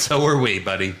 And so are we,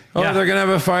 buddy. Oh, Yeah. they're going to have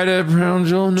a fight at Crown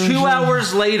Jewel? No 2 shit.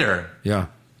 hours later, Yeah.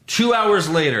 2 hours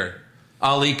later,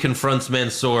 Ali confronts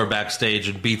Mansoor backstage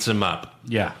and beats him up.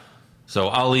 Yeah. So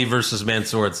Ali versus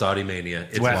Mansoor at Saudi Mania.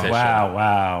 It's Wow. official.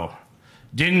 Wow.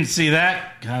 Didn't see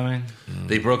that coming.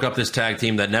 They broke up this tag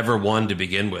team that never won to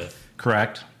begin with.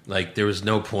 Correct. Like, there was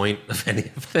no point of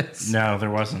any of this. No, there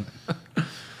wasn't.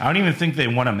 I don't even think they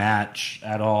won a match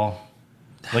at all.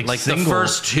 Like the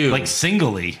first two. Like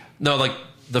singly. No, like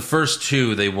the first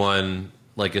two, they won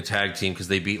like a tag team because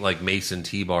they beat like Mason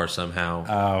T-Bar somehow.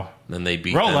 Oh. Then they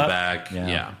beat Roll them up. back. Yeah.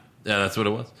 Yeah, that's what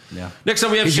it was. Yeah. Next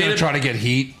up, we have He's going Shayna. to try to get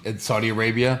heat in Saudi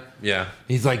Arabia. Yeah.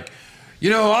 He's like, I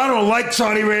don't like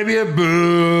Saudi Arabia.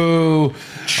 Boo.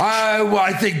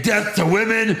 I think death to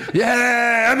women.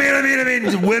 Yeah. I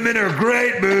mean, women are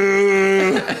great.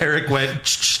 Boo. Eric went.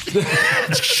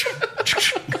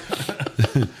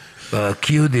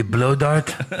 Cue the blow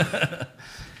dart.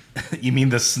 You mean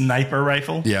the sniper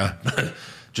rifle? Yeah.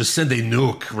 Just send a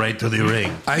nuke right to the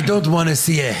ring. I don't want to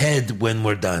see a head when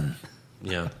we're done.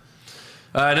 Yeah.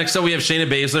 Next up, we have Shayna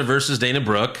Baszler versus Dana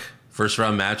Brooke. First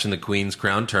round match in the Queen's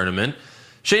Crown tournament.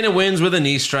 Shayna wins with a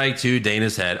knee strike to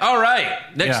Dana's head. All right.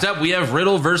 Next up, we have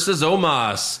Riddle versus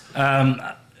Omos.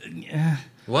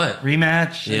 What?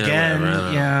 Rematch again.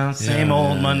 Whatever. Same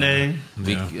old Monday.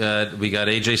 We got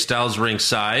AJ Styles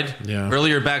ringside. Yeah.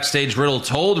 Earlier backstage, Riddle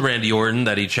told Randy Orton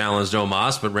that he challenged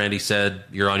Omos, but Randy said,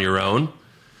 "You're on your own."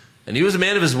 And he was a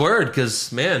man of his word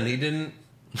because, man, he didn't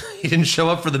show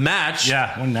up for the match.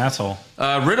 Yeah, what an asshole.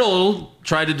 Riddle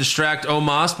tried to distract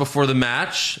Omos before the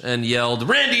match and yelled,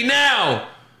 "Randy, now!"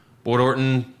 But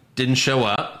Orton didn't show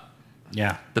up.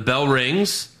 Yeah. The bell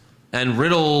rings, and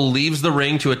Riddle leaves the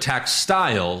ring to attack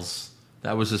Styles.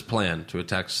 That was his plan, to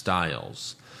attack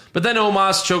Styles. But then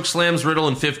Omos chokeslams Riddle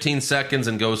in 15 seconds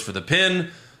and goes for the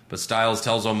pin. But Styles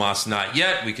tells Omos, "Not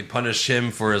yet. We can punish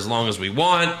him for as long as we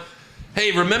want."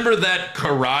 Hey, remember that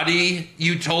karate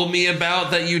you told me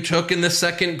about that you took in the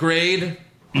 2nd grade?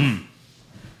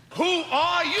 Who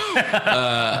are you?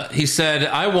 He said,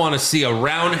 "I want to see a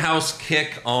roundhouse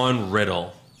kick on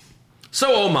Riddle."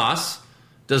 So Omos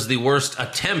does the worst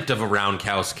attempt of a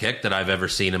roundhouse kick that I've ever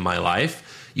seen in my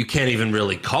life. You can't even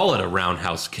really call it a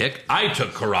roundhouse kick. I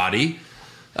took karate.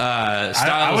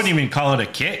 I wouldn't even call it a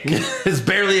kick. It's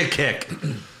barely a kick.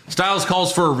 Styles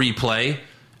calls for a replay.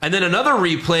 And then another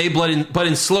replay, but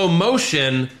in slow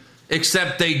motion,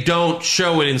 except they don't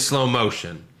show it in slow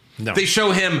motion. No. They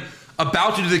show him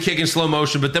about to do the kick in slow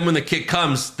motion, but then when the kick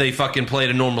comes, they fucking play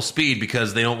at a normal speed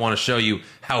because they don't want to show you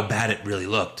how bad it really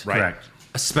looked. Right. Correct.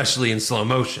 Especially in slow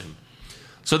motion.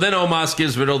 So then Omos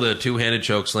gives Riddle the 2-handed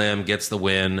chokeslam, gets the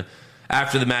win.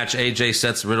 After the match, AJ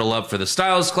sets Riddle up for the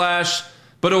Styles Clash,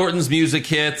 but Orton's music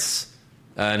hits,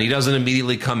 and he doesn't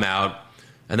immediately come out.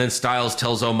 And then Styles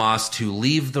tells Omos to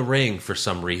leave the ring for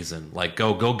some reason. Like,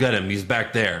 go get him. He's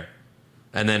back there.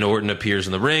 And then Orton appears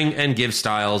in the ring and gives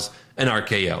Styles an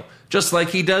RKO. Just like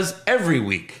he does every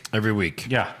week. Every week.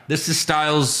 Yeah. This is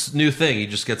Styles' new thing. He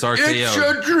just gets RKO. It's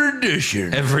a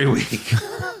tradition. Every week.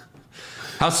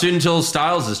 How soon until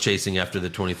Styles is chasing after the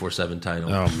 24/7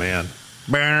 title? Oh, man.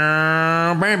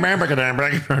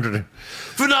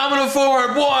 Phenomenal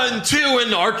forward, 1, 2,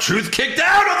 and R-Truth kicked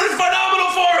out of this phenomenal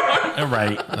forward. All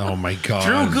right. Oh, my God.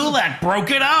 Drew Gulak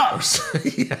broke it up.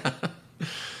 Yeah.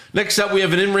 Next up, we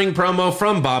have an in-ring promo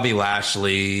from Bobby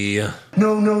Lashley.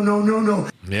 No.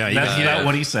 Yeah, That's not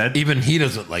what he said. Even he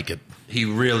doesn't like it. He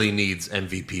really needs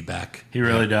MVP back. He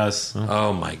really does.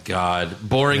 Oh, my God.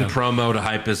 Boring promo to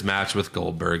hype his match with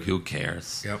Goldberg. Who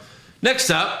cares? Yep. Next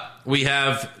up, we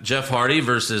have Jeff Hardy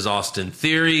versus Austin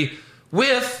Theory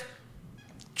with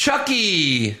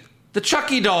Chucky, the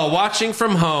Chucky doll, watching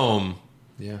from home.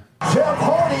 Yeah. Jeff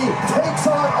Hardy takes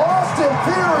on Austin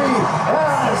Theory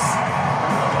as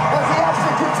the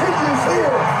action continues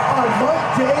here on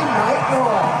Monday Night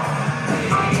Raw.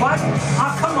 What?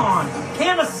 Oh, come on.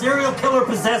 Can't a serial killer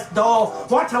possessed doll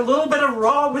watch a little bit of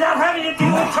Raw without having to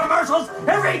deal with commercials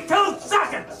every 2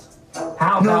 seconds?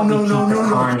 How about we keep the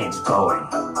carnage going?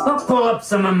 I'll pull up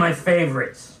some of my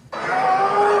favorites.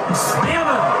 Slam him!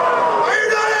 Are you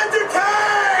not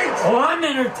entertained? Oh, I'm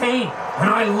entertained, and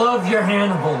I love your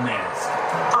Hannibal mask.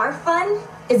 Our fun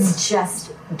is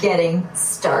just getting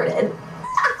started.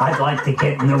 I'd like to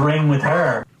get in the ring with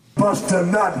her. Bust a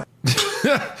nut.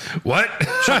 What?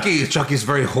 Chucky's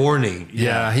very horny.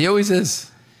 Yeah, he always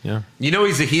is. Yeah. You know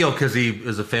he's a heel because he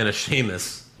is a fan of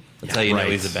Sheamus. That's how you know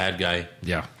right. he's a bad guy.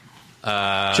 Yeah.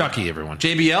 Chucky, everyone.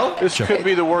 JBL? This could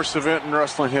be the worst event in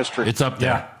wrestling history. It's up there.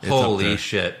 Yeah. It's up Holy there.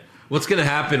 shit. What's going to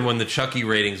happen when the Chucky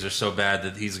ratings are so bad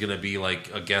that he's going to be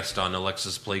like a guest on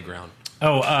Alexa's Playground?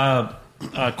 Oh,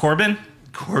 Corbin?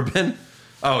 Corbin?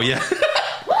 Oh, yeah.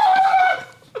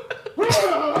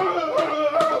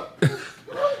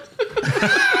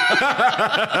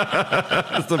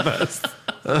 That's the best.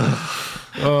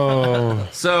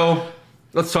 So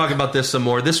let's talk about this some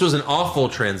more. This was an awful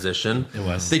transition. It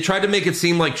was. They tried to make it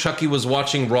seem like Chucky was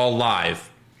watching Raw live.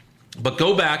 But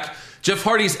go back. Jeff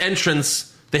Hardy's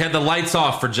entrance, they had the lights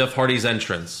off for Jeff Hardy's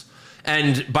entrance.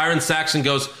 And Byron Saxon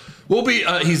goes, we'll be,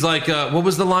 he's like, what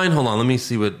was the line? Hold on, let me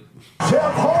see what.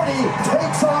 Jeff Hardy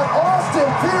takes on Austin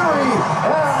Theory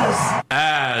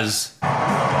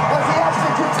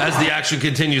As the action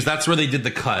continues, that's where they did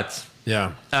the cut.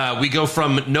 Yeah. We go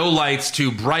from no lights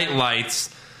to bright lights.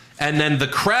 And then the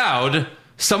crowd,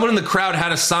 someone in the crowd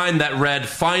had a sign that read,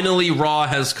 "Finally, Raw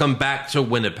has come back to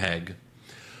Winnipeg."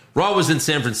 Raw was in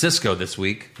San Francisco this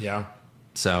week. Yeah.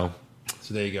 So,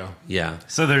 there you go. yeah.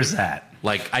 So there's that.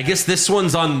 Like, I guess this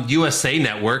one's on USA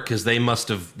Network because they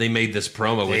made this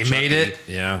promo with They made Chucky. it.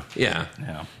 Yeah. Yeah.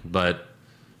 Yeah. But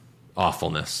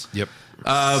awfulness. Yep.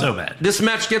 So bad. This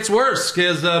match gets worse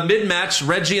because mid-match,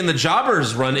 Reggie and the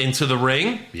Jobbers run into the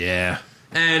ring. Yeah.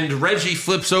 And Reggie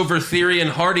flips over Theory and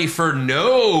Hardy for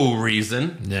no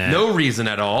reason. Nah. No reason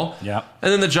at all. Yep.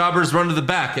 And then the jobbers run to the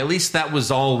back. At least that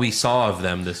was all we saw of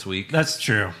them this week. That's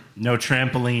true. No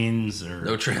trampolines or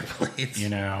No trampolines. you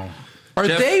know. Are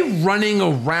Jeff- they running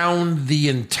around the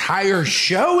entire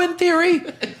show in theory?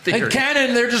 Theory. And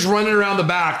Cannon, they're just running around the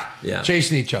back, Yeah.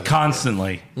 chasing each other.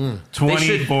 Constantly. They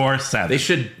 24/7.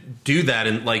 should do that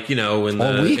in in All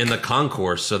week? the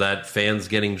concourse so that fans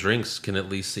getting drinks can at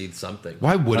least see something.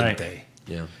 Why wouldn't Right. they?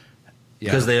 Yeah.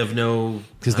 Because they have no.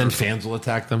 Because then fans will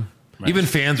attack them. Even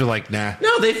fans are like, nah.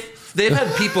 No, they've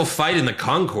had people fight in the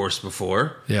concourse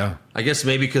before. Yeah. I guess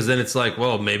maybe because then it's like,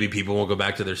 well, maybe people won't go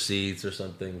back to their seats or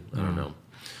something. I don't know.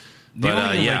 The But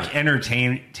only yeah,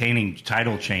 entertaining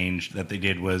title change that they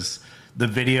did was the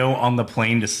video on the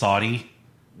plane to Saudi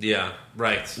yeah,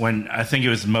 right, when I think it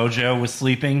was Mojo was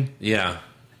sleeping. yeah.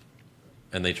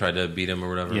 And they tried to beat him or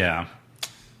whatever. Yeah.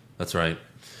 That's right.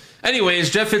 Anyways,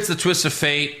 Jeff hits the twist of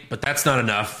fate, but that's not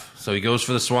enough. So he goes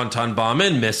for the Swanton bomb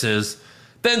and misses.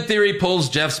 Then Theory pulls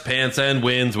Jeff's pants and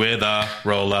wins with a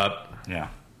roll up. Yeah.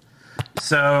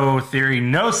 So Theory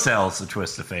no sells the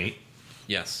twist of fate.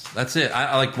 Yes, that's it.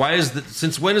 I like. Why is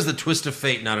since when is the twist of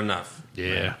fate not enough?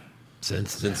 Yeah.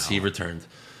 Since He returned.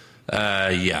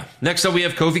 Yeah. Next up, we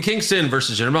have Kofi Kingston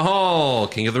versus Jinder Mahal,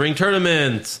 King of the Ring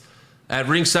tournament. At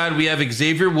ringside, we have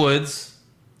Xavier Woods,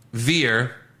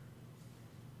 Veer,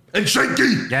 and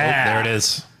Shanky. Yeah. there it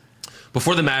is.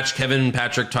 Before the match, Kevin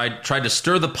Patrick tried to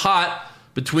stir the pot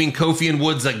between Kofi and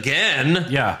Woods again.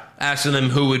 Yeah. Asking them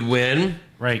who would win.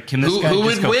 Right. Can this Who, guy who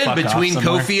just would go win fuck between off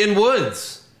somewhere? Kofi and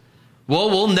Woods? Well,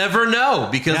 we'll never know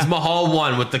because Yeah. Mahal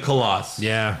won with the Colossus.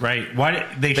 Yeah. Right. Why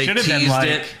they They should have been teased like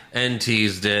it and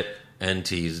teased it and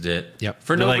teased it. Yep.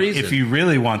 For they're no like, reason. if you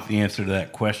really want the answer to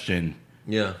that question,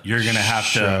 yeah. you're gonna have to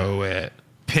Show it.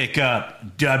 pick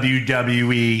up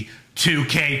WWE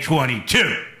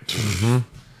 2K22.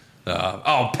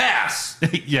 Oh, pass.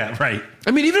 Yeah, right.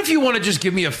 I mean, even if you want to just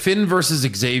give me a Finn versus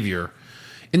Xavier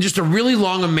in just a really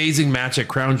long, amazing match at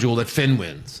Crown Jewel that Finn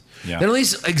wins, Yeah. then at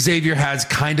least Xavier has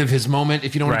kind of his moment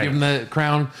if you don't want to Right. give him the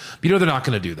crown. But you know they're not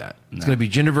going to do that. It's going to be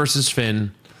Jinder versus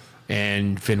Finn,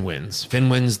 and Finn wins. Finn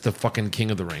wins the fucking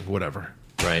King of the Ring, whatever.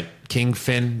 Right. King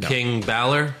Finn? No. King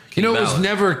Balor. You know, King it was Balor.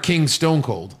 never King Stone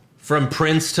Cold. From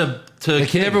Prince to Like, he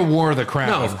King. never wore the crown.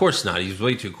 No, of course not. He's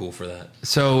way too cool for that.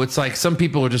 So it's like some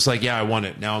people are just like, yeah, I won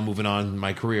it. Now I'm moving on in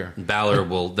my career. Balor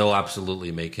they'll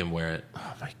absolutely make him wear it.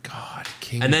 Oh my God.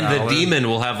 King And then Balor. the demon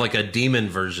will have like a demon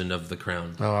version of the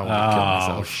crown. Oh, I want to kill Oh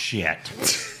myself. shit.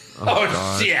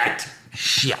 Oh,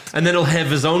 shit. And then he'll have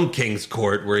his own King's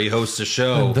Court where he hosts a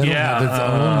show. They don't Yeah, have its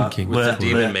own King. with the bleh,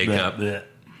 demon bleh, makeup. bleh, bleh.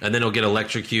 And then he'll get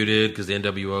electrocuted because the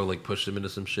NWO like pushed him into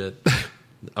some shit.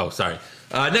 Oh, sorry.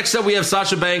 Next up, we have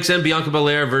Sasha Banks and Bianca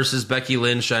Belair versus Becky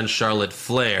Lynch and Charlotte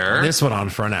Flair. This went on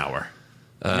for an hour.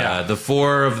 The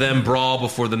four of them brawl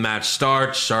before the match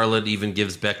starts. Charlotte even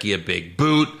gives Becky a big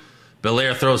boot.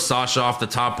 Belair throws Sasha off the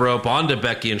top rope onto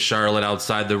Becky and Charlotte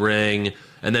outside the ring.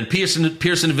 And then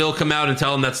Pearsonville come out and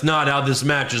tell them that's not how this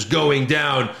match is going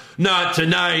down. Not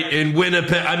tonight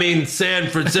in San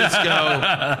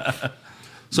Francisco.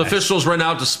 So officials run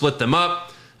out to split them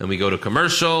up. And we go to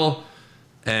commercial.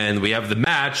 And we have the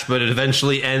match, but it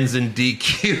eventually ends in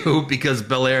DQ because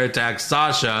Belair attacks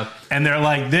Sasha. And they're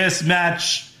like, this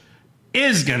match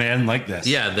is gonna end like this.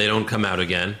 Yeah, they don't come out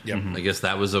again. I guess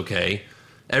that was okay.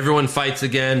 Everyone fights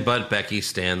again, but Becky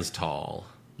stands tall.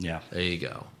 Yeah. There you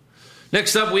go.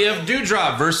 Next up, we have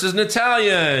Doudrop versus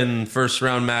Natalya in first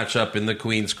round matchup in the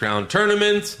Queen's Crown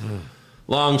tournament.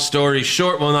 Long story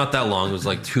short, well, not that long. It was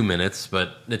like 2 minutes,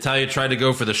 but Natalya tried to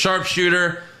go for the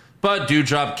sharpshooter, but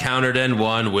Doudrop countered and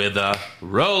won with a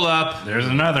roll up. There's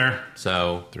another.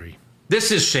 So 3.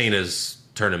 this is Shayna's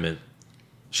tournament.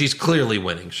 She's clearly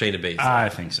winning. Shayna Baszler I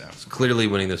think so. clearly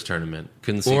winning this tournament.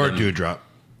 Couldn't see Or them. Dewdrop.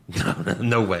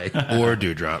 No way. Or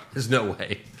Dewdrop. There's no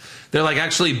way. They're like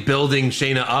actually building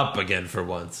Shayna up again for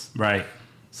once. Right.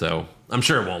 So I'm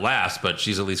sure it won't last, but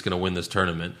she's at least going to win this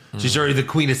tournament. She's already the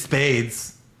Queen of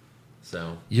Spades.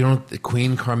 So You don't, the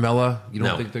Queen Carmella, you don't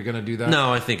No. think they're going to do that?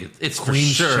 no, I think it's Queen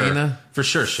for sure. Shayna? For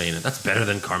sure, Shayna. That's better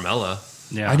than Carmella.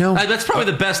 Yeah. I know. That's probably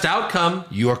the best outcome,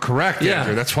 You are correct, Yeah.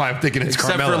 Andrew. That's why I'm thinking it's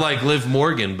except Carmella. for like Liv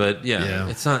Morgan. But yeah, Yeah.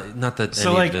 it's not that.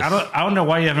 So any like of this. I don't know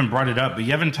why you haven't brought it up, but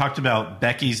you haven't talked about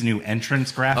Becky's new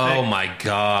entrance graphic. Oh my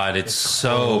god, it's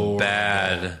so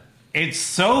bad. It's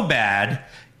so bad.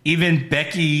 Even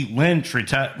Becky Lynch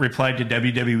replied to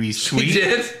WWE's tweet. He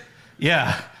did.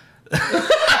 Yeah.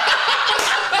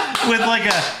 With like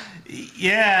a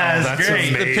it's that's great.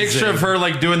 amazing. The picture of her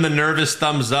like doing the nervous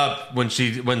thumbs up when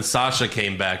Sasha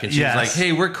came back, and she Yes. was like,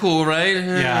 "Hey, we're cool, right?"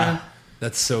 Yeah.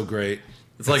 That's so great.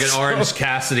 It's like an Orange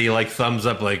Cassidy, like thumbs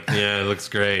up, like, yeah, it looks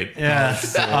great. Yeah, It's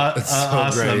so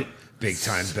awesome. great. Big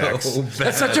time Bex. bad.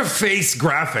 That's such a face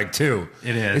graphic too.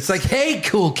 It is. It's like, hey,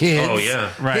 cool kids. Oh,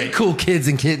 yeah. Right. Hey, cool kids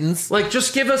and kittens. Like,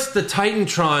 just give us the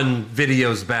Titantron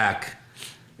videos back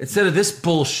instead of this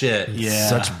bullshit. Yeah.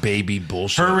 Such baby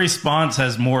bullshit. Her response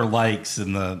has more likes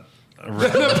in the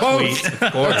post. tweet.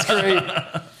 That's great.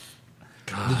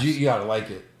 You gotta like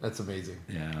it. That's amazing.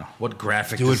 Yeah. What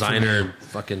graphic Do it for designer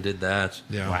fucking did that?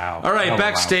 Yeah. Wow. All right, Oh,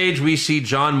 backstage, we see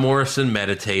John Morrison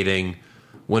meditating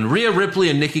when Rhea Ripley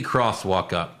and Nikki Cross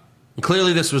walk up.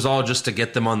 Clearly, this was all just to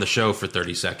get them on the show for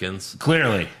 30 seconds. Wow.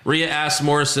 Clearly. Rhea asks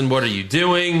Morrison, what are you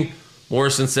doing?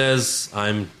 Morrison says,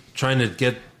 I'm trying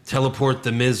to teleport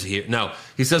the Miz here. No,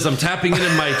 he says, I'm tapping into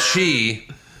my chi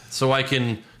so I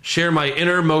can share my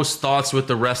innermost thoughts with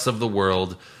the rest of the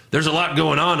world. There's a lot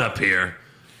going on up here.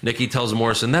 Nikki tells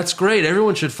Morrison, that's great.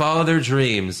 Everyone should follow their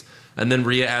dreams. And then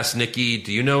Rhea asks Nikki,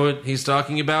 do you know what he's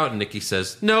talking about? And Nikki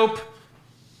says, nope.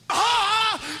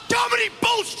 Dummy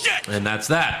bullshit. And that's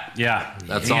that. Yeah.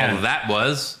 That's Yeah. all that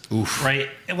was. Right.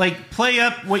 Like, play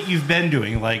up what you've been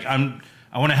doing. Like, I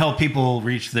want to help people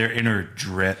reach their inner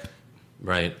drip.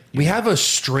 Right. We have a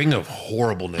string of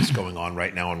horribleness going on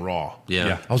right now on Raw. Yeah.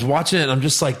 Yeah. I was watching it and I'm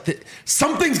just like,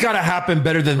 something's got to happen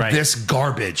better than Right. this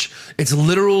garbage. It's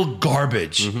literal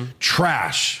garbage.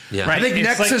 Trash. Yeah. I Right. think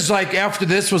It's next is like after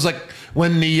this was like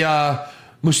when the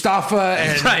Mustafa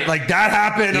and Right. like that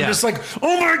happened. Yeah. I'm just like,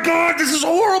 oh my God, this is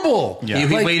horrible. Yeah. He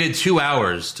Like- waited 2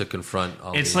 hours to confront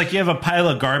all It's these. like you have a pile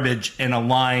of garbage and a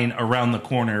line around the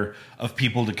corner of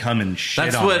people to come and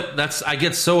shit on it. I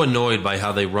get so annoyed by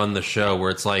how they run the show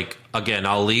where it's like, again,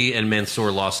 Ali and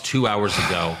Mansoor lost 2 hours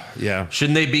ago. Yeah.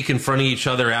 Shouldn't they be confronting each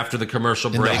other after the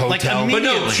commercial the break? hotel. Like, But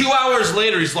no, immediately. 2 hours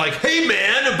later, he's like, hey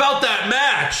man, about that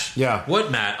match. Yeah. What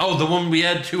match? Oh, the one we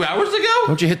had 2 hours ago?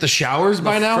 Don't you hit the showers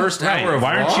by now? First Right. hour of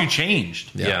Why Raw? aren't you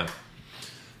changed? Yeah.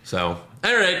 So,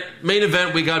 all right, main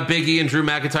event, we got Big E and Drew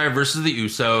McIntyre versus the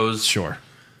Usos. Sure.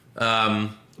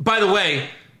 By the way,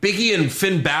 Big E and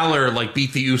Finn Balor like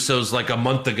beat the Usos like a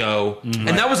month ago, and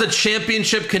that was a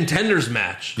championship contenders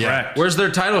match. Correct. Where's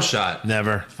their title shot?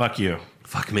 Never. Fuck you.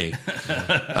 Fuck me.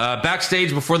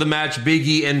 Backstage before the match, Big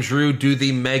E and Drew do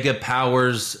the Mega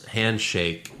Powers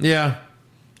handshake. Yeah.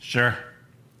 Sure.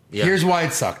 Yeah. Here's why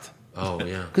it sucked. Oh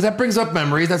yeah. Because that brings up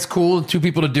memories. That's cool. 2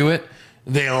 people to do it.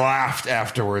 They laughed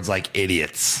afterwards like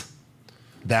idiots.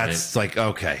 That's like,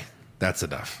 okay, that's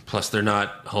enough. Plus, they're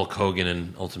not Hulk Hogan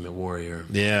and Ultimate Warrior.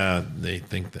 Yeah, they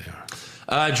think they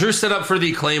are. Drew set up for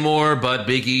the Claymore, but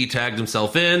Big E tagged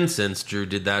himself in since Drew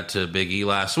did that to Big E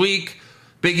last week.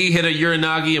 Big E hit a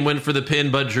Uranagi and went for the pin,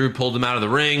 but Drew pulled him out of the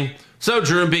ring. So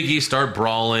Drew and Big E start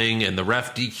brawling, and the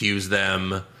ref DQs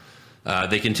them.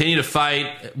 They continue to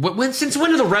fight. Since when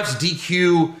do the refs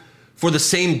DQ for the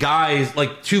same guys,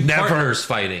 like 2 Never. partners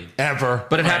fighting? Ever.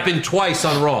 But it happened twice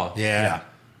on Raw. Yeah.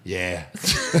 Yeah.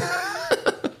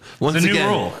 Once It's a new again,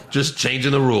 rule. just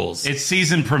changing the rules. It's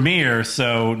season premiere,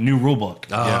 so new rule book.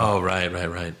 Oh,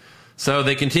 right. So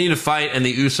they continue to fight, and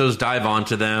the Usos dive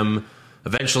onto them.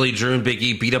 Eventually, Drew and Big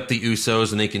E beat up the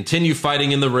Usos, and they continue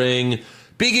fighting in the ring.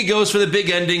 Big E goes for the big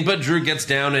ending, but Drew gets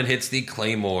down and hits the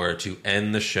Claymore to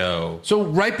end the show. So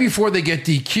right before they get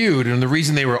DQ'd, and the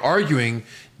reason they were arguing,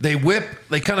 they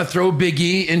kind of throw Big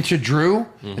E into Drew.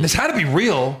 And this had to be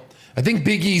real. I think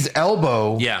Big E's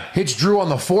elbow hits Drew on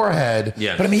the forehead.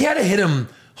 Yeah. But I mean, he had to hit him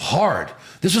hard.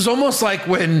 This was almost like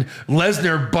when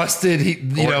Lesnar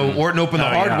busted, Orton open the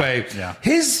hard way. Yeah.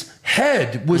 His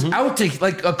head was out to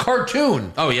like a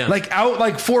cartoon. Oh, yeah. Like out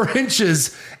like 4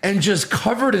 inches and just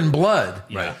covered in blood.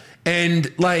 Right.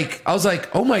 And like, I was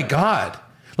like, oh my God.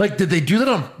 Like, did they do that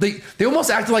on? They almost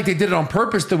acted like they did it on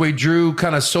purpose. The way Drew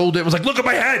kind of sold it. It was like, look at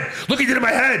my head. Look, he did it in my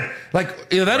head. Like,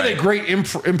 that'd be a great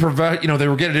improv. They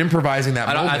were getting improvising that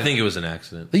moment. I think it was an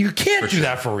accident. You can't do sure.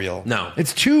 that for real. No.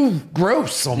 It's too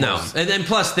gross almost. No, and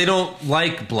plus they don't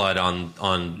like blood on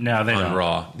No, they don't.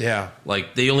 Raw. Yeah.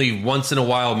 Like they only once in a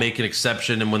while make an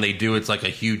exception, and when they do, it's like a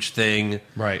huge thing.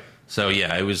 Right. So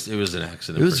yeah, it was an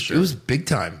accident. It was for sure. it was big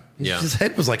time. Yeah. His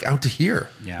head was like out to here.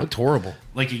 Yeah. Looked horrible.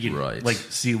 Like you could Right. like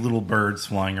see little birds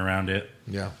flying around it.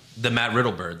 Yeah. the Matt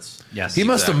Riddle birds. Yes. He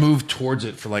must have Exactly. moved towards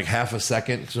it for like half a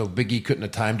second, so Big E couldn't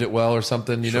have timed it well or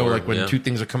something. You know, Sure, like when yeah. 2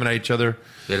 things are coming at each other.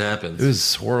 It happens. It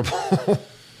was horrible.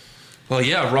 Well,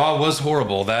 yeah, Raw was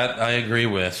horrible. That I agree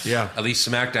with. Yeah. At least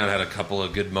SmackDown had a couple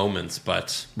of good moments,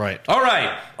 but Right. All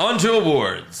right, on to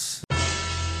awards.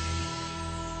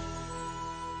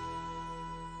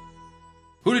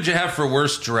 Who did you have for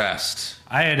worst dressed?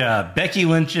 I had Becky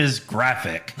Lynch's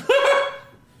graphic.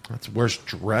 That's worst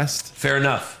dressed. Fair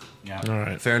enough. Yeah. All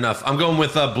right. Fair enough. I'm going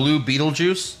with Blue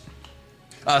Beetlejuice.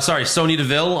 Sonya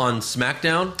Deville on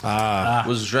SmackDown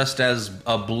was dressed as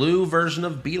a blue version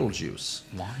of Beetlejuice.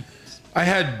 I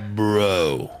had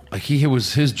bro. Like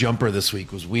his jumper this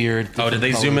week was weird. Oh, did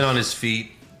they zoom in on his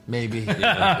feet? Maybe.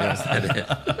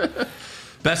 Yeah.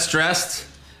 Best dressed?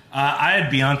 I had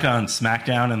Bianca on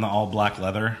SmackDown in the all black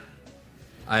leather.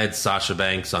 I had Sasha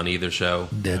Banks on either show.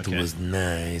 That was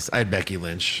nice. I had Becky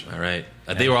Lynch. All right.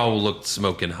 They were all looked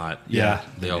smoking hot. Yeah.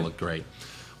 They all looked great.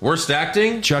 Worst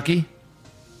acting? Chucky.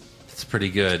 It's pretty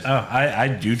good. Oh, I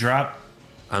do drop.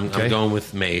 I'm going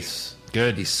with Mace.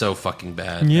 Good. He's so fucking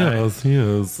bad. Yes, he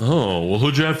is. Oh, well,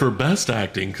 who'd you have for best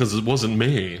acting? Because it wasn't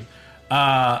me.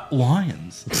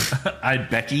 Lions. I had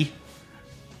Becky.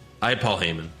 I had Paul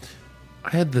Heyman. I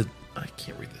had I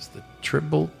can't read this. The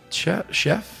tribal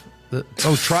chef. The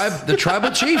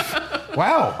tribal chief.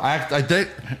 Wow.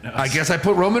 I guess I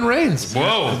put Roman Reigns. Whoa.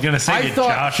 I was going to say, I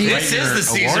thought Josh, This is the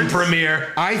season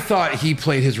premiere. I thought he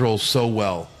played his role so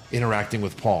well interacting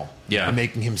with Paul. Yeah. And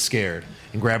making him scared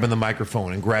and grabbing the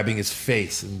microphone and grabbing his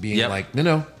face and being Yep. like,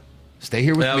 no, stay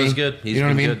here with That me. was good. He's you know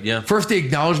what I been mean? good, yeah. First, the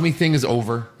acknowledge me thing is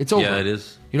over. It's over. Yeah, it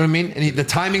is. You know what I mean? And the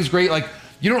timing's great. Like,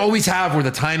 you don't always have where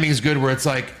the timing's good, where it's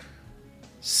like,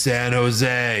 San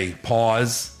Jose,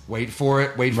 pause, wait for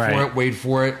it, wait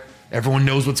for it. Everyone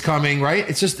knows what's coming, right?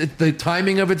 It's just the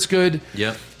timing of it's good.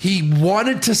 Yep. He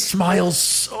wanted to smile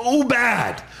so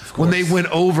bad when they went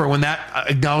over, when that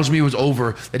acknowledged me was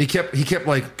over, that he kept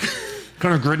like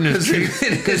kind of gritting his teeth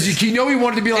because he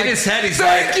wanted to be like, in his head, he's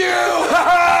 "Thank like,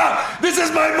 you, this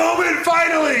is my moment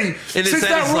finally." In his Since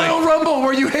head, that he's Royal like- Rumble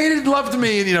where you hated, loved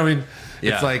me, and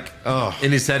Yeah. it's like, oh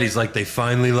In his head, he's like, they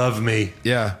finally love me.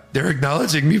 yeah, they're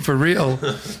acknowledging me for real.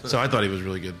 So I thought he was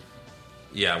really good.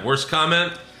 Yeah. Worst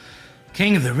comment?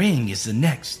 King of the Ring is the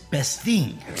next best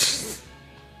thing.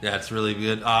 Yeah, it's really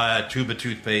good. Tuba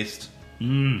toothpaste.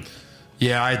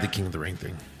 Yeah, I had the King of the Ring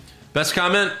thing. Best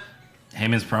comment?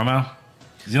 Heyman's promo.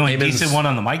 He's the only Heyman's- decent one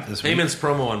on the mic this week. Heyman's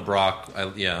promo on Brock. I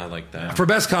like that. For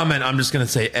best comment, I'm just gonna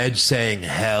say Edge saying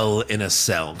 "Hell in a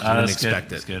Cell." I didn't That's expect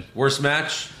good. That's it. good. Worst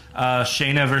match?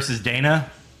 Shayna versus Dana.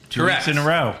 2 Correct. weeks in a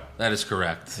row. That is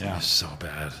correct. Yeah. So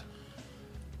bad.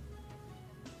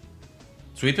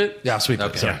 Sweep it? Yeah, sweep it.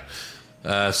 Okay.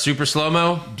 Sorry. Super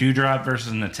slow-mo? Dewdrop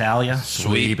versus Natalia.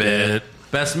 Sweep it.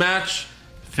 Best match?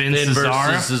 Finn Finn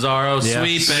Cesaro. versus Cesaro. Yeah.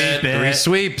 Sweep it. Sweep it. 3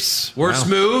 sweeps. Worst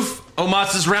Wow. move?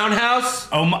 Omas's roundhouse?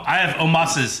 I have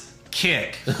Omas's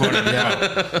kick. Quote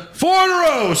unquote. 4 in a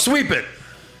row. Sweep it.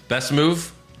 Best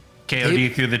move? KOD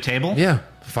through the table. Yeah,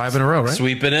 5 in a row, right?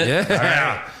 Sweeping it? Yeah. All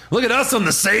right. Look at us on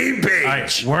the same page. All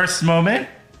right. Worst moment.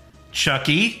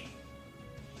 Chucky.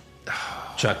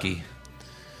 Chucky.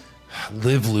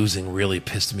 Liv losing really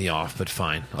pissed me off, but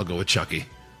fine. I'll go with Chucky.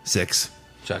 6.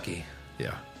 Chucky.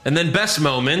 Yeah. And then best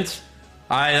moment?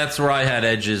 That's where I had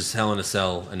Edge's Hell in a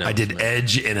Cell announcement. I did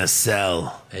Edge in a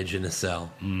cell. Edge in a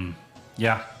Cell.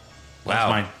 Yeah. Wow. That's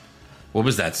mine. What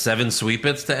was that? 7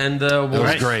 sweep-its to end the That was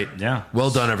award? great. Yeah.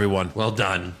 Well done, everyone. Well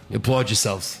done. Applaud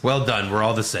yourselves. Well done. We're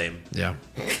all the same. Yeah.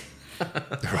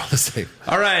 They're all the same.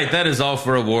 All right, that is all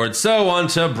for awards. So on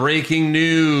to breaking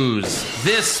news.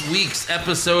 This week's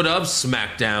episode of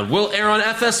SmackDown will air on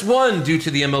FS1 due to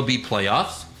the MLB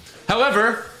playoffs.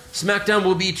 However, SmackDown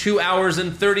will be 2 hours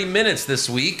and 30 minutes this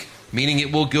week, meaning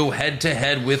it will go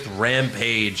head-to-head with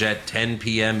Rampage at 10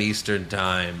 p.m. Eastern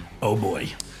Time. Oh boy.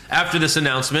 After this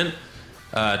announcement,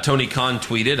 Tony Khan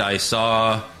tweeted, "I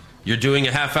saw you're doing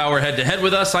a half-hour head-to-head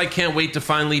with us. I can't wait to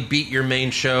finally beat your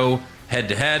main show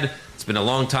head-to-head. It's been a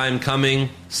long time coming.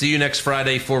 See you next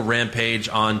Friday for Rampage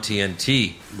on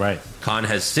TNT." Right. Khan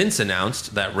has since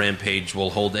announced that Rampage will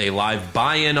hold a live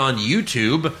buy-in on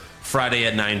YouTube Friday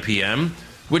at 9 p.m.,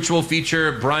 which will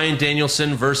feature Bryan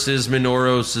Danielson versus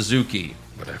Minoru Suzuki.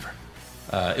 Whatever.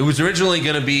 It was originally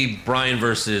going to be Bryan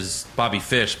versus Bobby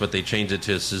Fish, but they changed it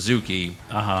to Suzuki.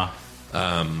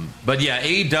 But yeah,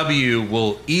 AEW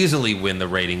will easily win the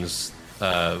ratings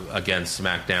against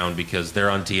SmackDown because they're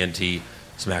on TNT.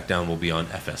 SmackDown will be on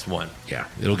FS1. Yeah.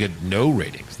 It'll get no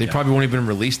ratings. They probably won't even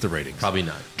release the ratings. Probably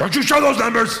not. Don't you show those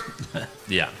numbers!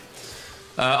 Yeah.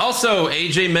 Also,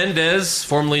 AJ Mendez,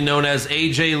 formerly known as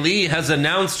AJ Lee, has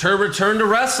announced her return to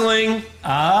wrestling.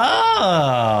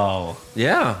 Oh.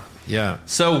 Yeah. Yeah.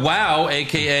 So WOW,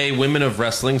 aka Women of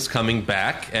Wrestling's coming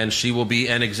back, and she will be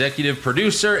an executive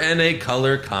producer and a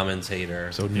color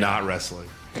commentator. So not wrestling.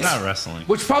 Not wrestling.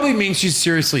 Which probably means she's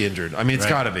seriously injured. I mean, it's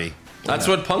Right. got to be. That's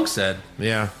what Punk said.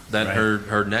 Yeah. That Right.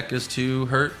 her neck is too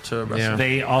hurt to wrestle. Yeah.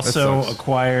 They also That sucks.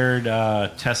 acquired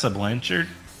Tessa Blanchard.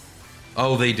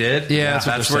 Oh, they did? Yeah, that's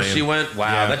what that's they're where saying. she went? Wow,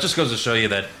 Yeah. that just goes to show you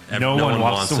that No one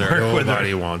wants to her. work with her.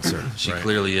 Nobody wants her. She Right.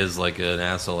 clearly is like an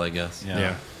asshole, I guess.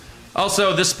 Yeah.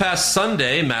 Also, this past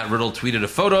Sunday, Matt Riddle tweeted a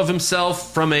photo of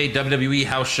himself from a WWE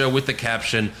house show with the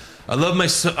caption, I love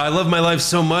my life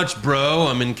so much, bro.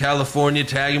 I'm in California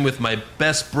tagging with my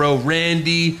best bro,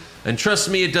 Randy. And trust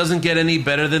me, it doesn't get any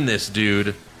better than this,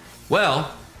 dude.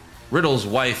 Well, Riddle's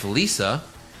wife, Lisa,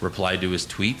 replied to his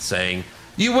tweet saying,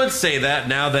 you would say that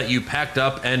now that you packed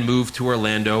up and moved to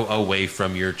Orlando away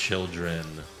from your children.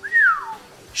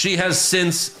 She has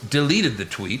since deleted the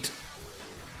tweet.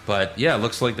 But yeah,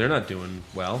 looks like they're not doing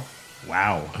well.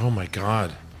 Wow. Oh my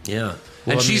God. Yeah.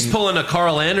 And she's pulling a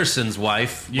Carl Anderson's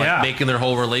wife, like making their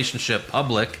whole relationship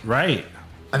public. Right.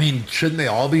 I mean, shouldn't they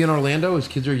all be in Orlando? His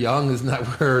kids are young. Isn't that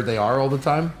where they are all the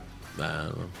time?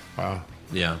 Wow.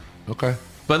 Yeah. Okay.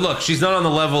 But look, she's not on the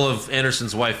level of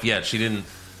Anderson's wife yet. She didn't,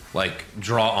 like,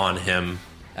 draw on him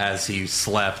as he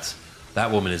slept.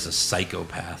 That woman is a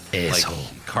psychopath. Asshole.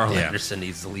 Like, Carl Anderson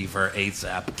needs to leave her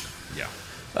ASAP. Yeah.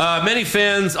 Many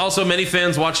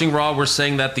fans watching Raw were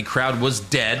saying that the crowd was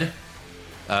dead.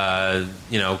 I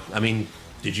mean,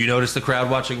 did you notice the crowd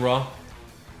watching Raw?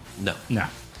 No.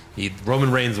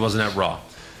 Roman Reigns wasn't at Raw.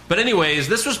 But anyways,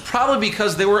 this was probably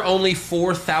because there were only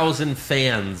 4,000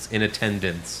 fans in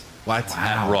attendance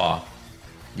at Raw.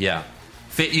 Yeah.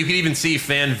 You can even see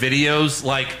fan videos,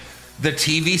 like the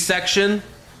TV section.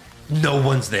 No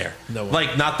one's there. No one.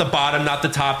 Like, not the bottom, not the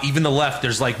top, even the left.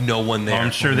 There's like no one there.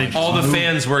 I'm sure they all the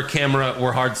fans were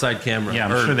hard side camera. Yeah,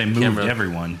 I'm sure they moved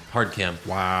everyone. Hard cam.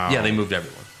 Wow. Yeah, they moved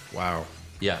everyone. Wow.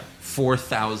 Yeah,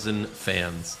 4,000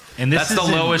 fans. And that's the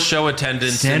lowest show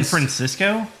attendance. San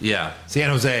Francisco? Yeah. San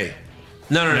Jose.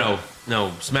 No.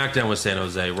 SmackDown was San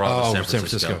Jose. Raw was San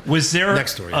Francisco. Was there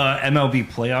Next story. MLB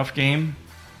playoff game?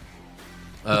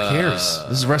 Who cares?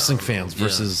 This is wrestling fans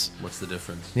versus. What's the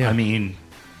difference? Yeah. I mean,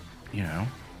 you know.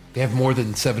 They have more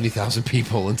than 70,000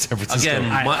 people in San Francisco. Again,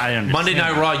 I understand. Monday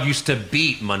Night Raw used to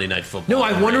beat Monday Night Football. No,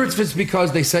 I wonder if it's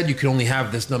because they said you can only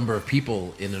have this number of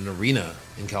people in an arena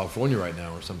in California right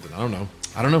now or something. I don't know.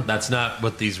 That's not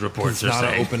what these reports It's are not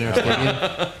saying. an open air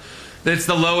stadium. It's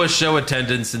the lowest show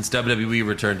attendance since WWE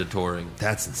returned to touring.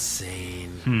 That's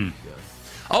insane.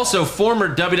 Also,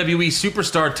 former WWE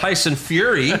superstar Tyson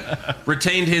Fury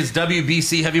retained his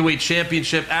WBC Heavyweight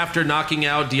Championship after knocking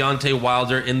out Deontay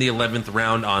Wilder in the 11th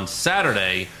round on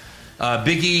Saturday.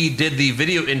 Big E did the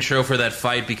video intro for that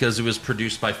fight because it was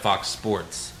produced by Fox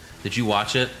Sports. Did you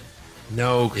watch it?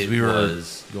 No, because we were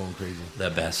going crazy. The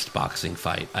best boxing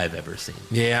fight I've ever seen.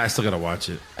 Yeah, I still got to watch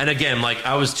it. And again, like,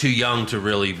 I was too young to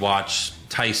really watch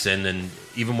Tyson, and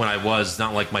even when I was,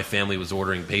 not like my family was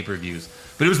ordering pay-per-views.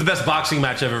 But it was the best boxing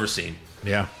match I've ever seen.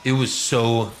 Yeah. It was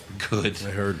so good.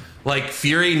 I heard. Like,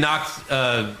 Fury knocked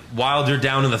Wilder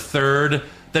down in the third.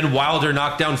 Then Wilder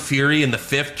knocked down Fury in the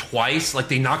fifth twice. Like,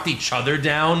 they knocked each other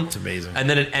down. It's amazing. And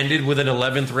then it ended with an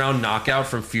 11th round knockout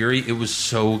from Fury. It was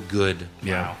so good.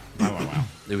 Yeah. Wow.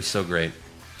 It was so great.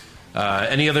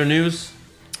 Any other news?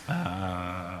 No?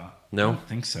 I don't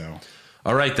think so.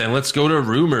 All right, then. Let's go to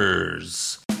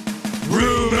rumors.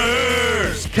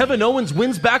 Rumors! Kevin Owens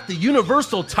wins back the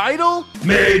Universal title?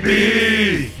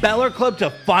 Maybe! Balor Club to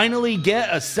finally get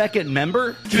a second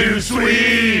member? Too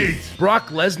sweet! Brock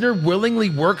Lesnar willingly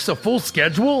works a full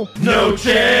schedule? No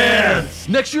chance!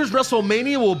 Next year's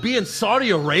WrestleMania will be in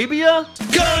Saudi Arabia?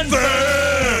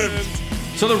 Confirmed!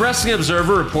 So the Wrestling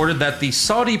Observer reported that the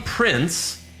Saudi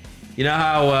prince, you know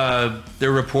how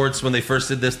there were reports when they first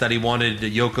did this that he wanted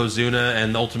Yokozuna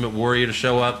and the Ultimate Warrior to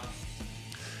show up?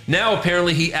 Now,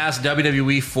 apparently, he asked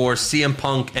WWE for CM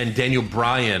Punk and Daniel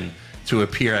Bryan to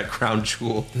appear at Crown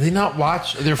Jewel. Do they not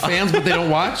watch? They're fans, but they don't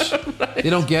watch? Right.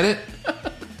 They don't get it?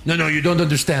 No, you don't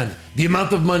understand. The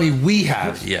amount of money we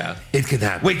have, it can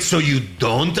happen. Wait, so you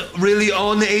don't really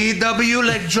own AEW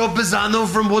like Joe Pisano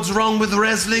from What's Wrong with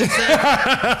Wrestling said?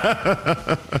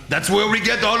 That's where we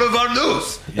get all of our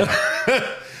news.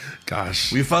 Yeah.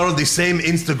 Gosh. We follow the same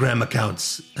Instagram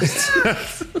accounts.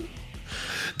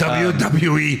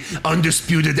 WWE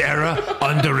Undisputed Era,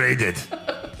 underrated. He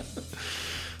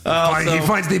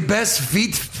finds the best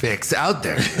feet fix out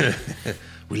there.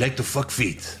 We like to fuck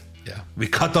feet. Yeah. We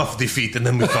cut off the feet and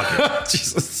then we fuck it.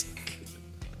 Jesus.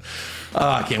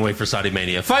 I can't wait for Saudi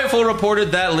Mania. Fightful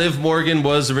reported that Liv Morgan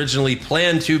was originally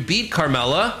planned to beat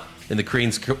Carmella in the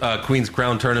Queen's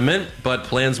Crown tournament, but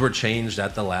plans were changed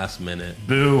at the last minute.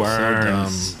 Boo, so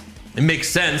dumb. It makes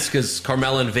sense because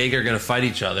Carmella and Vega are going to fight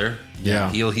each other. Yeah.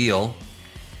 Heel.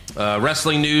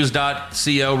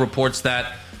 WrestlingNews.co reports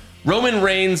that Roman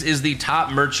Reigns is the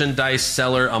top merchandise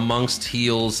seller amongst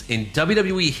heels in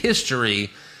WWE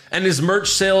history, and his merch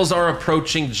sales are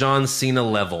approaching John Cena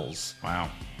levels. Wow.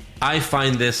 I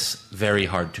find this very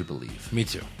hard to believe. Me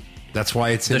too. That's why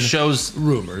it's in the show's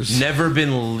rumors. Never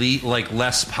been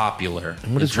less popular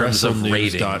And what in is terms of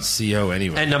ratings. WrestleNews.co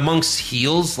anyway? And amongst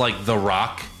heels like The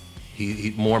Rock,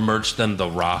 he more merch than The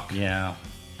Rock. Yeah.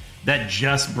 That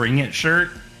Just Bring It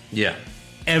shirt, Yeah,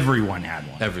 everyone had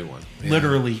one. everyone.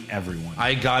 Literally everyone.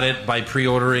 I got it by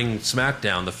pre-ordering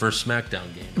SmackDown, the first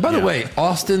SmackDown game. By the way,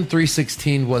 Austin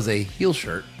 316 was a heel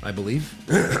shirt, I believe.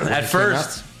 At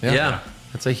first, yeah.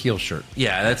 It's a heel shirt.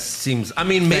 Yeah, that seems. I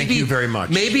mean, maybe Thank you very much.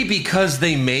 Maybe because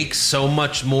they make so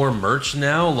much more merch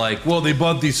now. Like, well, they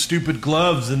bought these stupid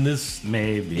gloves and this,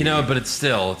 Maybe. but it's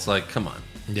still. It's like, come on.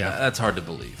 Yeah. That's hard to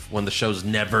believe when the show's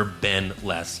never been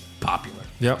less popular.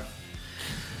 Yep.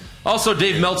 Also,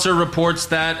 Dave Meltzer reports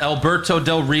that Alberto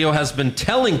Del Rio has been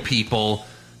telling people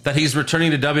that he's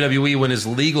returning to WWE when his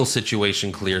legal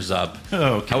situation clears up.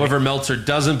 Okay. However, Meltzer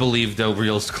doesn't believe Del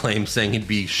Rio's claim, saying he'd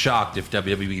be shocked if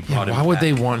WWE brought him Why back. would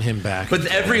they want him back? But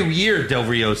every year, Del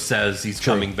Rio says he's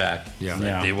coming back. Yeah. It's like,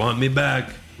 Yeah. they want me back.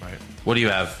 Right. What do you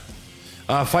have?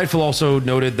 Fightful also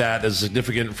noted that there's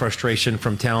significant frustration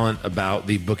from talent about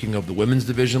the booking of the women's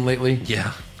division lately.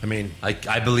 Yeah. I mean,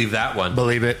 I believe that one.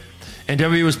 believe it. And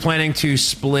WWE was planning to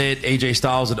split AJ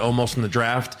Styles and Omos in the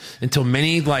draft until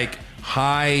many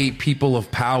high people of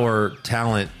power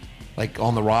talent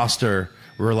on the roster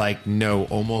were like, no,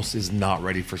 Omos is not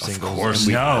ready for singles. course.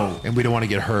 And we don't want to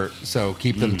get hurt. So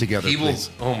keep them together, He will, please.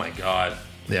 oh, my God.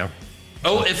 Yeah.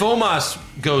 Oh, if Omos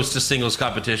goes to singles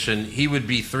competition, he would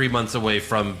be 3 months away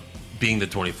from being the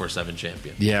 24/7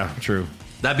 champion. Yeah, true.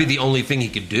 That'd be the only thing he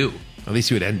could do. At least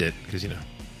he would end it because,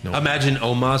 no. Imagine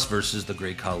Omos versus the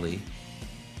Great Khali.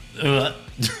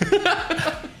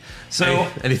 So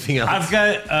Anything else? I've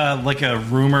got a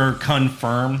rumor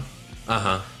confirmed.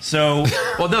 So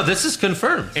Well, no, this is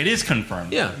confirmed. it is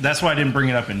confirmed. Yeah. That's why I didn't bring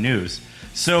it up in news.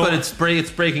 So But it's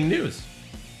breaking news.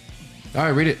 All right,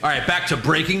 read it. All right, back to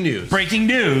breaking news. breaking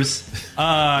news: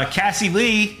 Cassie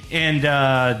Lee and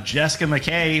Jessica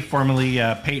McKay, formerly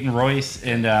Peyton Royce,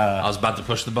 and I was about to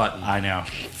push the button. I know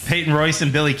Peyton Royce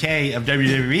and Billie Kay of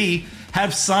WWE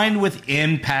have signed with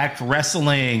Impact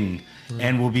Wrestling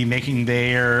and will be making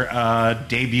their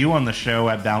debut on the show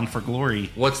at Bound for Glory.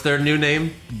 What's their new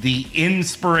name? The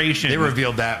Inspiration. They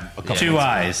revealed that a couple Two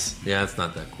eyes. Yeah, it's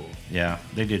not that cool. Yeah,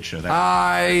 they did show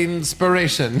that.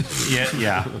 Inspiration.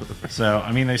 Yeah. So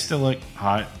I mean, they still look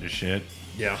hot as shit.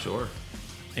 Yeah. Sure.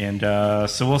 And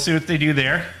so we'll see what they do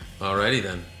there. Alrighty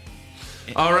then.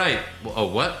 All right. Oh,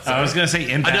 what? I was going to say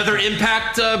Impact. Another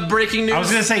Impact breaking news? I was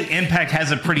going to say Impact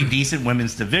has a pretty decent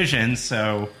women's division,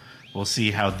 so we'll see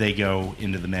how they go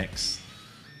into the mix.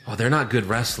 Oh, they're not good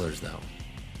wrestlers, though.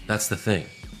 That's the thing.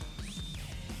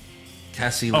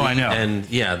 Cassie Lee I know. and,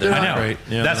 yeah, They're they're not I know. great.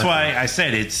 Yeah, That's they're not why I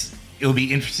said it'll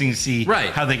be interesting to see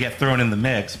how they get thrown in the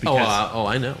mix. Because,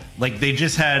 I know. they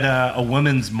just had a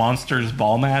women's Monsters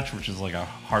Ball match, which is like a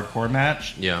hardcore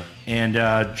match. Yeah.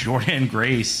 And Jordan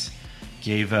Grace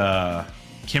gave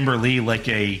Kimberly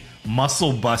a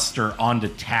muscle buster onto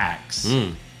Tax.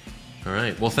 All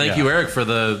right. Well, thank you, Eric, for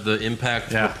the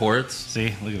Impact reports.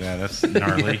 See, look at that. That's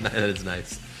gnarly. That is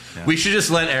nice. Yeah. We should just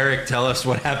let Eric tell us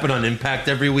what happened on Impact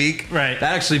every week. Right. That'd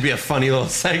actually be a funny little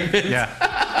segment.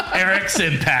 Yeah. Eric's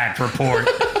Impact report.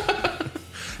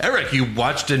 Eric, you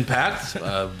watched Impact.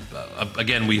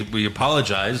 Again, we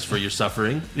apologize for your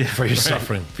suffering. For your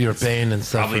suffering. For your pain and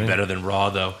suffering. Probably better than Raw,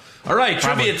 though. All right,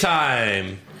 trivia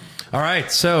time. All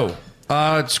right, so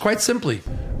it's quite simply,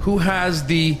 who has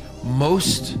the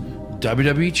most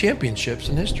WWE championships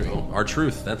in history?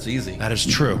 R-Truth. That's easy. That is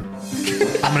true.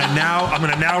 I'm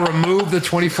gonna now remove the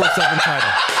 24/7 title.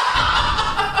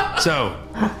 So,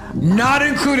 not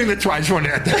including the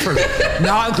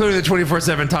not including the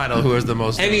 24/7 title. Who has the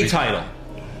most? Any title.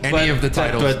 Of the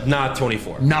titles, but not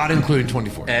 24. Not including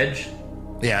 24. Edge.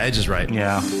 Yeah, Edge is right.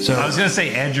 Yeah. So I was going to say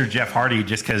Edge or Jeff Hardy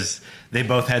just because they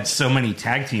both had so many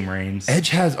tag team reigns. Edge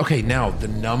has, now the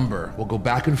number. We'll go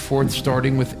back and forth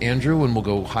starting with Andrew and we'll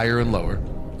go higher and lower.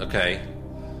 Okay.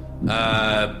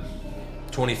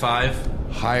 25.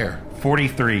 Higher.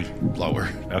 43. Lower.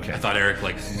 Okay. I thought Eric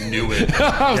knew it.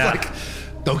 I was like,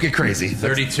 don't get crazy.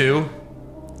 32.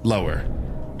 Lower.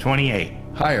 28.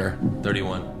 Higher.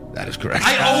 31. That is correct.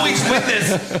 I always win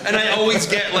this, and I always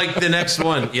get the next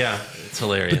one. Yeah, it's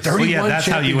hilarious. 31 that's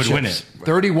how you would win it.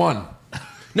 31.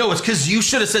 No, it's because you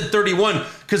should have said 31.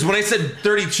 Because when I said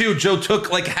 32, Joe took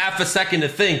half a second to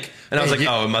think, and I was like,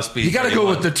 "Oh, it must be." You got to 31. go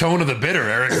with the tone of the bitter.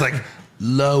 Eric's like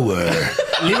lower,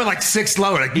 even 6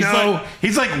 lower.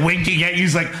 He's winking at you.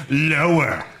 He's like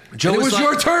lower. Joe, it was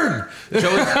your turn.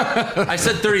 I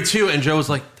said 32, and Joe was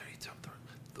like 32,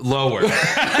 lower.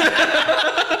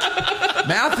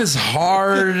 Math is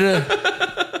hard. Carry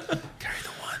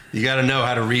the one. You got to know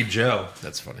how to read Joe.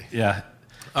 That's funny. Yeah.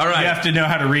 All right. You have to know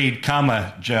how to read,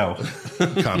 Joe.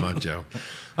 Joe.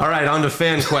 All right, on to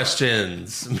fan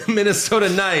questions. Minnesota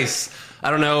Nice. I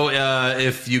don't know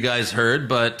if you guys heard,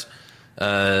 but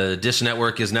Dish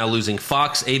Network is now losing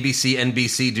Fox, ABC,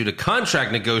 NBC due to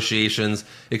contract negotiations.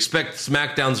 Expect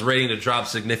SmackDown's rating to drop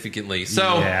significantly.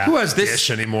 So who has Dish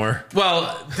anymore?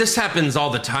 Well, this happens all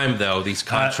the time, though, these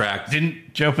contracts.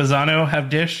 Didn't Joe Pisano have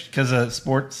Dish because of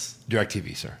sports?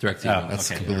 DirecTV, sir. DirecTV. That's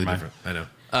okay, completely never different. I know.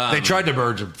 They tried to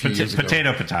merge a few years ago.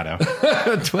 Potato.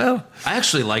 Well, I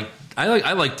actually like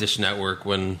Dish Network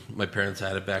when my parents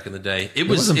had it back in the day.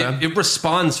 It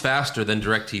responds faster than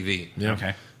DirecTV. Yeah.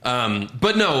 Okay.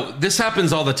 But no, this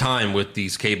happens all the time with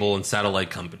these cable and satellite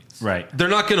companies. Right. They're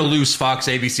not going to lose Fox,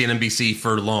 ABC, and NBC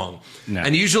for long. No.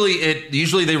 And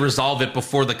usually they resolve it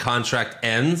before the contract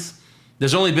ends.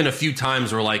 There's only been a few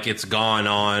times where like it's gone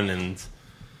on, and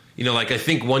like I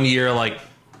think one year like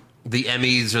the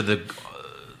Emmys or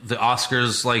the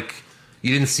Oscars, like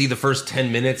you didn't see the first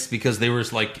 10 minutes because they were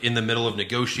like in the middle of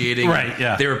negotiating. Right.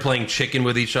 Yeah. They were playing chicken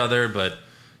with each other, but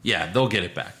yeah, they'll get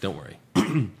it back. Don't worry.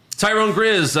 Tyrone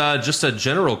Grizz, just a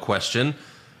general question.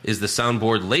 Is the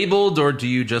soundboard labeled or do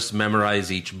you just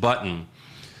memorize each button?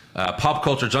 Pop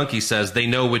Culture Junkie says they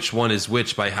know which one is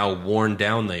which by how worn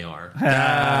down they are.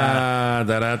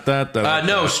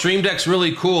 No, Stream Deck's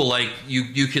really cool. Like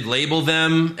you could label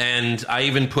them, and I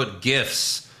even put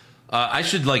GIFs. I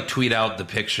should like tweet out the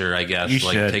picture, I guess. You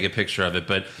like should. Take a picture of it.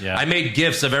 But yeah. I made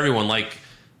GIFs of everyone, like,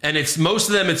 and it's most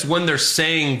of them. It's when they're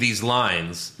saying these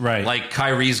lines, right? Like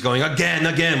Kyrie's going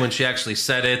again when she actually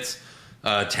said it.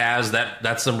 Taz,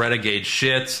 that's some renegade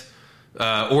shit.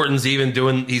 Orton's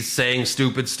even he's saying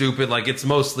stupid. Like it's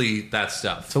mostly that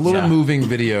stuff. It's a little moving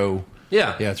video.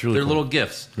 Yeah, it's really they're cool. little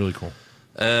GIFs. Really cool.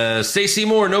 Stacey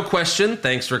Moore, no question.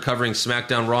 Thanks for covering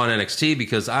SmackDown, Raw, and NXT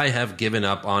because I have given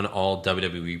up on all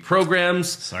WWE programs.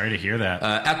 Sorry to hear that.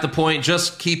 At the point,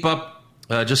 just keep up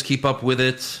with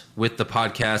it with the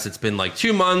podcast. It's been like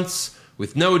 2 months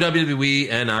with no WWE,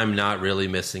 and I'm not really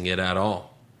missing it at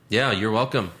all. Yeah, you're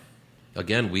welcome.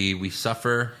 Again, we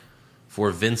suffer for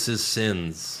Vince's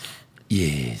sins.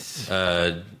 Yes.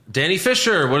 Danny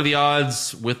Fisher, what are the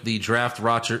odds with the draft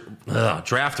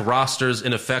rosters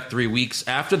in effect 3 weeks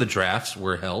after the drafts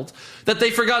were held that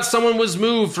they forgot someone was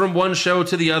moved from one show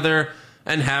to the other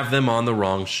and have them on the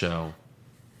wrong show?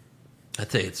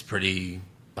 I'd say it's pretty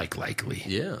likely.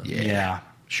 Yeah.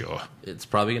 Sure. It's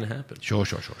probably going to happen. Sure.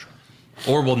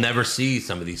 Or we'll never see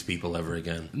some of these people ever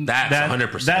again. That's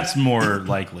 100%. That's more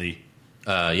likely.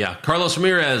 Yeah. Carlos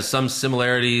Ramirez, some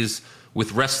similarities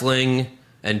with wrestling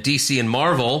and DC and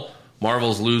Marvel.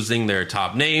 Marvel's losing their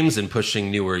top names and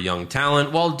pushing newer young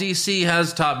talent, while DC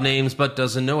has top names but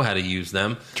doesn't know how to use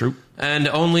them. True. And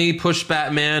only push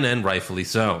Batman, and rightfully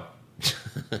so.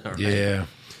 Right. Yeah.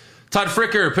 Todd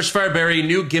Fricker, Push Fireberry,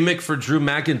 new gimmick for Drew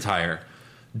McIntyre.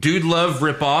 Dude Love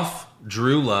ripoff,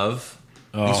 Drew Love.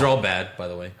 Oh. These are all bad, by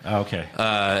the way. Okay.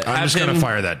 I'm just going to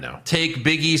fire that now. Take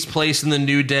Big E's place in the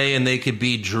New Day, and they could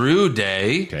be Drew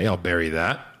Day. Okay, I'll bury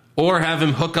that. Or have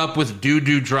him hook up with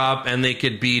Doo Drop, and they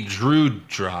could be Drew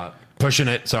Drop. Pushing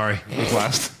it. Sorry. It was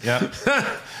last. Yep.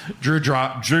 Drew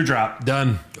Drop.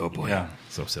 Done. Oh, boy. Yeah.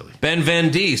 So silly. Ben Van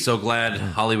D, so glad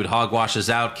Hollywood Hogwash is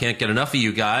out. Can't get enough of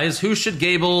you guys. Who should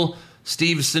Gable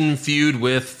Stevenson feud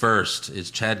with first?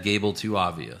 Is Chad Gable too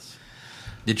obvious?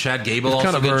 Did Chad Gable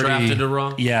also get drafted to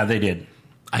Raw? Yeah, they did.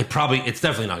 It's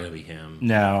definitely not going to be him.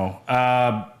 No.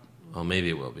 Oh, maybe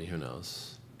it will be. Who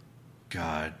knows?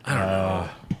 God. I don't know.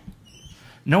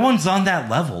 No one's on that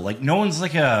level. Like, no one's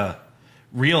like a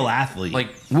real athlete.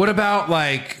 Like, what about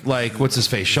like what's his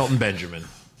face? Shelton Benjamin.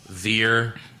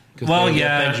 Veer. Well,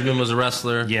 yeah. Benjamin was a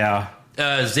wrestler. Yeah.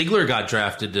 Ziggler got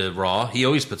drafted to Raw. He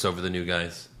always puts over the new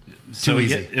guys. So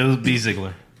easy. It would be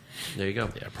Ziggler. There you go.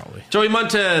 Yeah, probably. Joey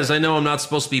Montez, I know I'm not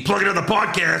supposed to be plugging on the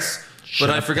podcast, but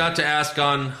I forgot to ask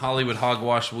on Hollywood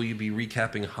Hogwash, will you be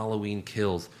recapping Halloween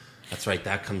Kills? That's right,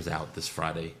 that comes out this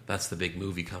Friday. That's the big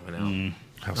movie coming out.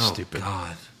 How stupid.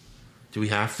 God. Do we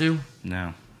have to?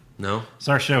 No. No? It's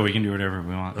our show. We can do whatever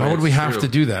we want. Why would we have true. to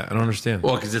do that? I don't understand.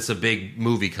 Well, because it's a big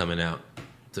movie coming out.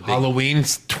 It's a big,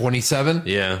 Halloween's 27?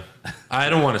 Yeah. I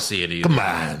don't want to see it either. Come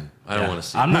on. I don't want to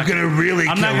see I'm it. not gonna really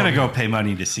I'm not going to go pay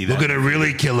money to see that. We're gonna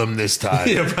really kill him this time.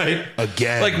 Yeah, right?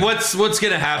 Again. Like, what's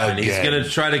going to happen? He's Again. going to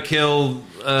try to kill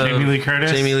Jamie Lee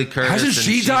Curtis? Jamie Lee Curtis. Hasn't and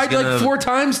she she's died gonna- like 4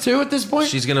 times too at this point?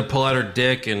 She's going to pull out her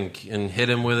dick and hit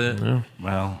him with it. Yeah.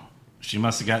 Well, she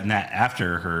must have gotten that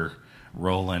after her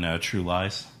role in True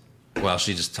Lies. Well,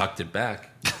 she just tucked it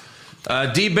back.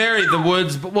 D. Barry, the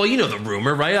Woods. Well, you know the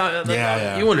rumor, right?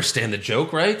 Yeah. You understand the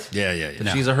joke, right? Yeah.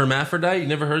 That she's a hermaphrodite. You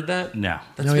never heard that? No.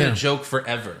 That's been a joke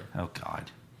forever. Oh,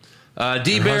 God.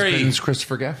 D. Her Barry. husband's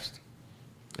Christopher Guest.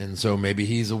 And so maybe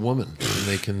he's a woman and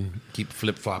they can keep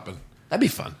flip-flopping. That'd be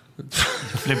fun.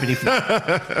 Flippity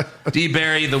flip. D.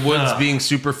 Barry, the Woods being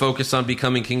super focused on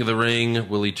becoming King of the Ring.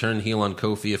 Will he turn heel on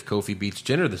Kofi if Kofi beats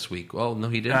Jinder this week? Well, no,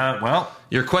 he didn't.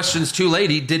 Your question's too late.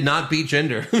 He did not beat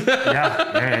Jinder.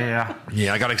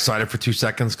 Yeah, I got excited for 2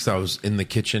 seconds because I was in the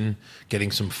kitchen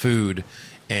getting some food.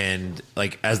 And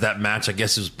like as that match, I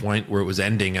guess, is the point where it was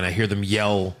ending, and I hear them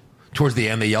yell towards the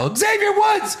end. They yell, "Xavier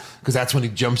Woods!" Because that's when he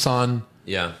jumps on.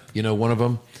 Yeah. One of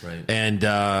them. Right. And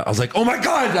I was like, oh my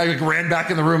God. I ran back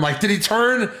in the room like, did he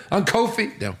turn on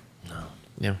Kofi? No.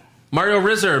 Yeah. Mario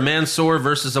Rizzer, Mansoor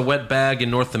versus a wet bag in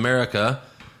North America.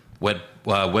 Wet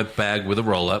bag with a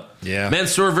roll-up. Yeah.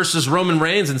 Mansoor versus Roman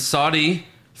Reigns in Saudi.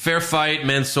 Fair fight.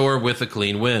 Mansoor with a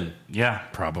clean win. Yeah.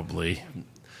 Probably.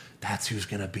 That's who's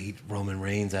going to beat Roman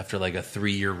Reigns after like a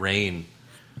 3-year reign.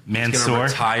 Mansoor. He's going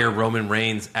to retire Roman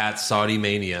Reigns at Saudi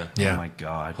Mania. Yeah. Oh, my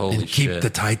God. Holy and keep shit. the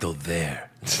title there.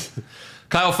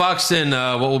 Kyle Foxton,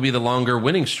 what will be the longer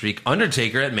winning streak?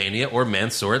 Undertaker at Mania or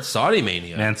Mansoor at Saudi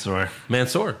Mania? Mansoor.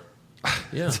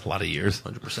 Yeah. That's a lot of years.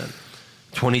 100%.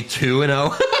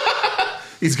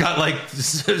 22-0. He's got like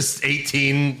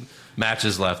 18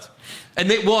 matches left. And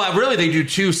they do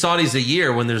 2 Saudis a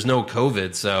year when there's no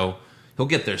COVID, so he'll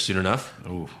get there soon enough.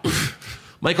 Ooh.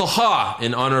 Michael Ha,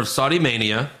 in honor of Saudi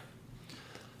Mania.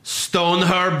 Stone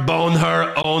her, bone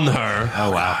her, own her.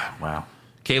 Oh, wow.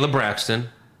 Kayla Braxton,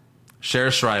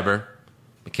 Shara Schreiber,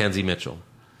 Mackenzie Mitchell.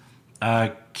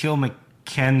 Kill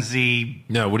McKenzie.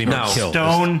 No, what do you mean kill?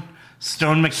 Stone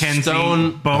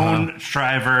McKenzie, Bone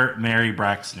Shriver, Mary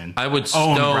Braxton. I would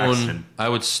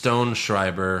stone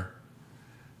Schreiber.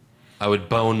 I would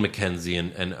bone Mackenzie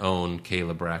and own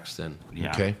Kayla Braxton. Yeah.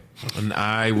 Okay. And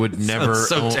I would never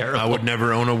terrible. I would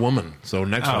never own a woman. So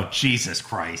next one. Oh, Jesus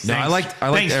Christ. No, I like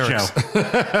Thanks, Eric's.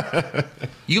 Joe.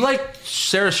 You like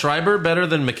Shara Schreiber better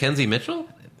than Mackenzie Mitchell?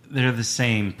 They're the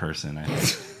same person, I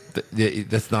think.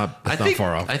 That's not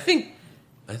far off. I think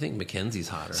Mackenzie's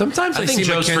hotter. Sometimes I think see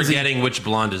Joe's Mackenzie- forgetting which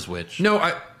blonde is which.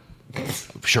 No,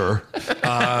 sure.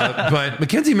 But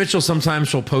Mackenzie Mitchell, sometimes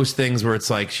she'll post things where it's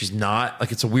like she's not,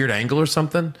 like it's a weird angle or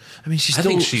something. I mean, she's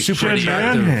still super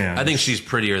attractive. I think she's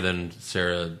prettier than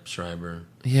Sarah Schreiber.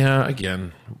 Yeah,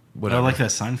 again, whatever. I like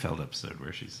that Seinfeld episode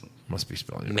where she's... Must be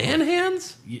spelling it Man wrong.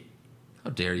 hands?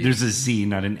 How dare you? There's a Z,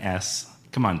 not an S.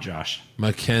 Come on, Josh.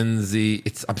 Mackenzie.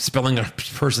 I'm spelling a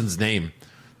person's name.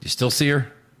 Do you still see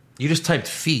her? You just typed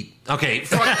feet. Okay,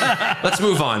 let's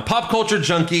move on. Pop culture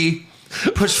junkie,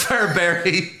 Pushfire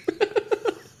Barry.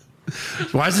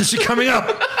 Why isn't she coming up?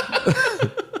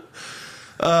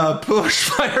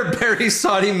 Pushfire Barry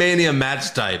Saudi Mania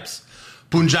match types.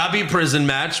 Punjabi prison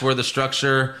match where the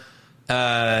structure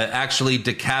actually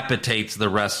decapitates the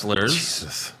wrestlers.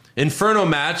 Jesus. Inferno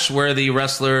match where the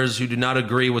wrestlers who do not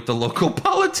agree with the local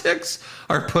politics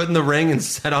are put in the ring and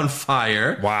set on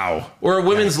fire. Wow. Or a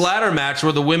women's ladder match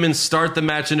where the women start the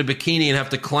match in a bikini and have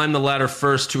to climb the ladder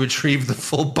first to retrieve the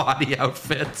full body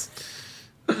outfit.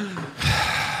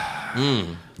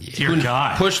 Dear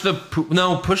God. Push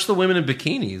the women in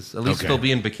bikinis. At least they'll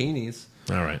be in bikinis.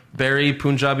 All right. Barry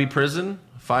Punjabi prison.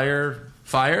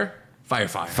 Firefighter.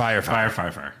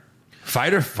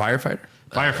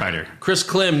 Chris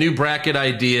Klim, new bracket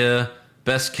idea.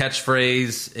 Best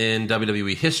catchphrase in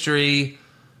WWE history.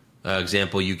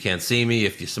 Example, you can't see me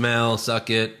if you smell, suck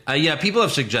it. Yeah, people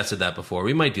have suggested that before.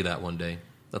 We might do that one day.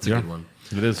 That's a good one.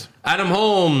 It is. Adam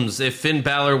Holmes, if Finn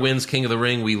Balor wins King of the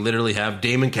Ring, we literally have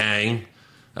Damon Kang.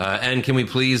 And can we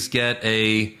please get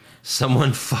a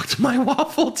someone fucked my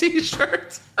waffle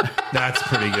t-shirt? That's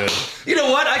pretty good. You know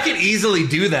what? I could easily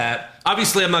do that.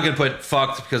 Obviously, I'm not going to put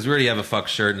fucked because we already have a fuck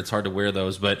shirt and it's hard to wear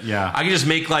those. But yeah, I can just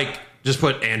make just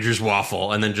put Andrew's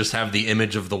waffle and then just have the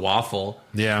image of the waffle.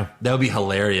 Yeah. That would be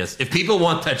hilarious. If people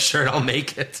want that shirt, I'll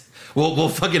make it. We'll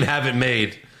fucking have it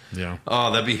made. Yeah.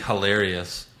 Oh, that'd be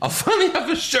hilarious. I'll finally have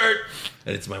a shirt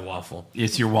and it's my waffle.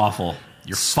 It's your waffle.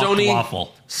 Your Stony fucked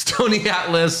waffle. Stony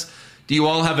Atlas. Do you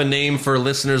all have a name for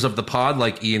listeners of the pod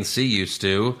like Ian C used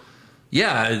to?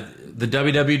 Yeah, the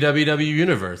WWW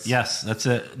universe. Yes, that's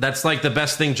it. That's like the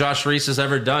best thing Josh Reese has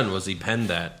ever done was he penned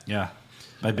that. Yeah.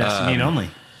 By best mean only.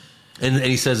 And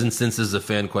he says, since a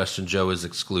fan question, Joe is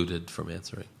excluded from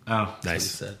answering. Oh,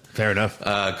 nice. Fair enough.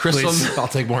 Crystal, please, I'll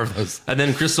take more of those. And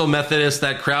then Crystal Methodist,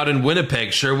 that crowd in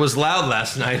Winnipeg sure was loud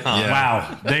last night, huh? Yeah.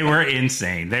 Wow, they were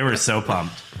insane. They were so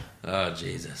pumped. Oh,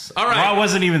 Jesus. All right. Raw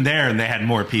wasn't even there, and they had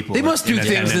more people. They must do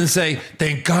things and say,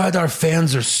 thank God our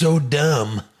fans are so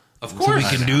dumb. Of course. So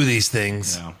we can do these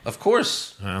things. Yeah. Of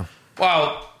course. Well,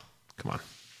 Well, come on.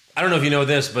 I don't know if you know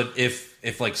this, but if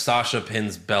like Sasha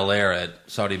pins Belair at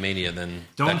Saudi Mania, then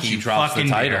Don't Becky you drops the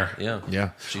fucking title. dare. Yeah. Yeah.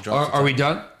 She drops Are we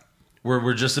done?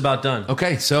 We're just about done.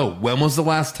 Okay, so when was the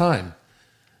last time?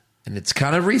 And it's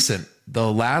kind of recent.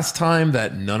 The last time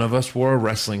that none of us wore a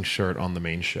wrestling shirt on the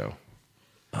main show.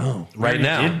 Right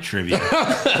now. Did trivia.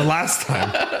 The last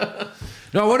time.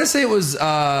 No, I want to say it was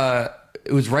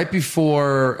right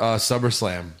before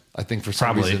SummerSlam. I think for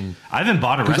some Probably. reason. I haven't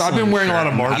bought a Because wrestling I've been wearing a lot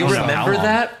of shirt in Marvel I don't know stuff. how Remember long.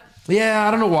 that? Yeah,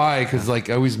 I don't know why. Because like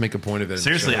I always make a point of it.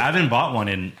 Seriously, I haven't bought one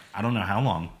in I don't know how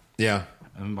long. Yeah.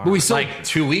 haven't bought But we one. still. Like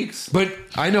 2 weeks? But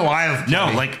I know I have. No,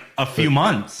 plenty. like a few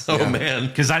months. Oh, man.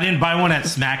 Because I didn't buy one at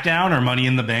SmackDown or Money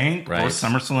in the Bank or Right.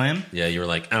 SummerSlam. Yeah, you were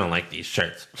like, I don't like these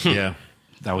shirts. Yeah.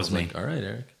 That was me. All right,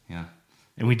 Eric. Yeah.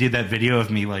 And we did that video of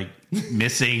me like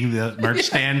missing the merch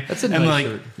stand. That's a and nice like,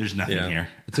 shirt. there's nothing Yeah. here.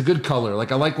 It's a good color.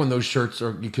 Like I like when those shirts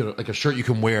are you could like a shirt you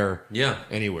can wear. Yeah.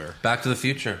 Anywhere. Back to the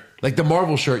Future. Like the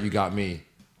Marvel shirt you got me. It's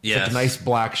Yes. like a nice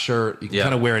black shirt. You can Yeah.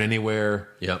 kind of wear it anywhere.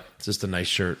 Yep. It's just a nice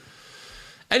shirt.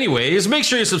 Anyways, make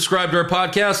sure you subscribe to our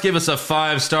podcast. Give us a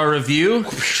 5-star review.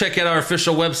 Check out our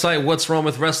official website,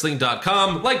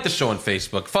 what'swrongwithwrestling.com. Like the show on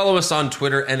Facebook. Follow us on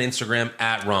Twitter and Instagram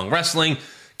at Wrong Wrestling.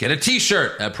 Get a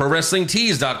t-shirt at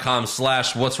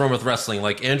prowrestlingtees.com/what'swrongwithwrestling,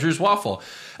 like Andrew's Waffle.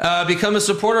 Become a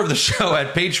supporter of the show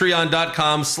at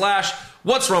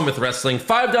patreon.com/what'swrongwithwrestling.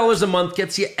 $5 a month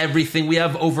gets you everything. We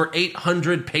have over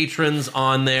 800 patrons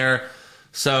on there.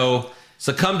 So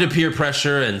succumb to peer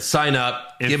pressure and sign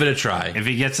up. Give it a try. If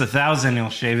he gets 1,000, he'll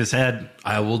shave his head.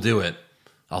 I will do it.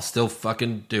 I'll still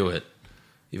fucking do it,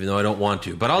 even though I don't want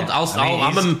to. But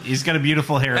He's got a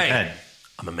beautiful hair head.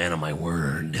 I'm a man of my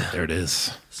word. There it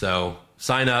is. So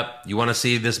sign up. You want to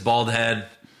see this bald head?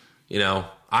 You know,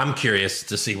 I'm curious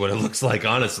to see what it looks like.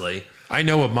 Honestly, I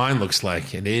know what mine looks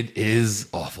like, and it is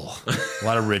awful. A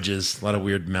lot of ridges, a lot of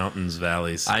weird mountains,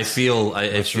 valleys. I feel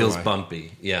it sure feels why.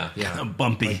 bumpy. Yeah, Yeah,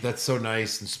 Bumpy. Like, that's so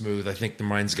nice and smooth. I think the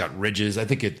mine's got ridges. I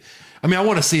think it. I mean, I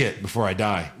want to see it before I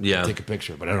die. Yeah. Take a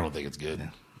picture, but I don't think it's good.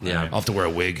 Yeah. I'll have to wear a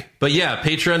wig. But yeah,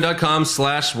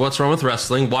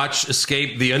 patreon.com/what'swrongwithwrestling. Watch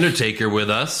Escape the Undertaker with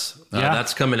us. Yeah.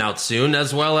 That's coming out soon,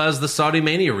 as well as the Saudi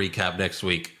Mania recap next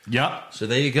week. Yep. So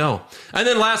there you go. And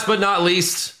then last but not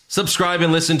least, subscribe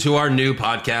and listen to our new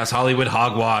podcast, Hollywood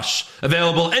Hogwash.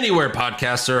 Available anywhere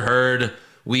podcasts are heard.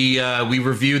 We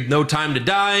reviewed No Time to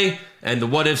Die and the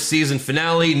What If season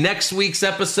finale. Next week's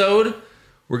episode,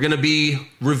 we're going to be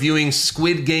reviewing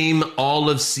Squid Game, all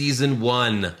of season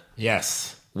 1.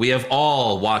 Yes. We have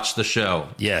all watched the show,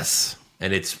 Yes.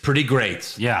 and it's pretty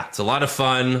great. Yeah. It's a lot of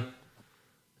fun.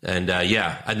 And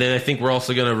and then I think we're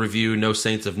also going to review No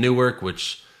Saints of Newark,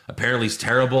 which apparently is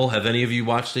terrible. Have any of you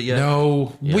watched it yet?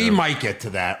 No, Yeah. we might get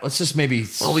to that. Let's just maybe.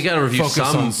 Well, we gotta review focus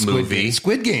some on Squid movie. Game.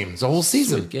 Squid Game. It's a whole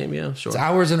season. Squid Game, yeah, sure. It's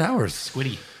hours and hours.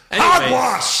 Squiddy. Anyways,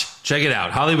 Hogwash! Check it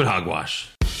out, Hollywood Hogwash.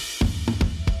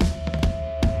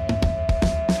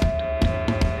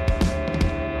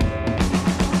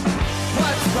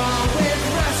 What's wrong with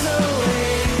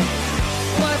wrestling?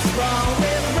 What's wrong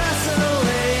with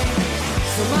wrestling?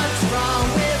 So much wrong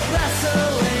with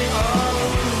wrestling. Oh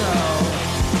no.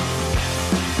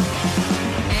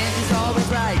 And he's always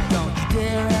right. Don't you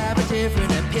dare have a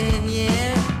different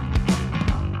opinion.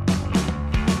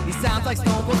 He sounds like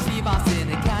Stone Cold Steve Austin.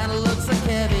 It kinda looks like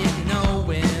Kevin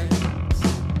Owens.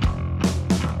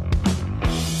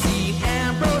 See,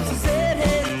 Ambrose is in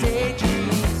his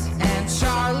daydreams, and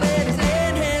Charlotte is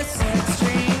in his sex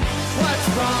dream. What's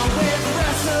wrong with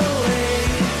wrestling?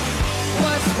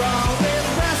 What's wrong with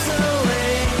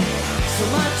wrestling? So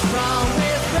much wrong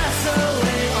with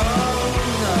wrestling. Oh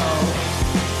no.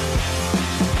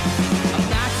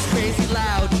 Obnoxious, crazy,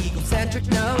 loud, egocentric,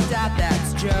 no doubt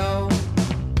that's Joe.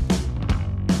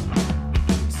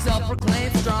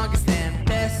 Self-proclaimed strongest and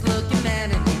best-looking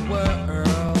man in the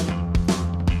world.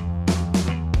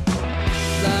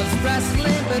 Loves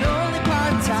wrestling, but only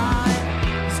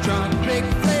part-time. Strong, big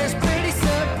players, pretty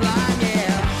sublime,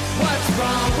 yeah. What's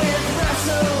wrong with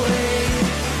wrestling?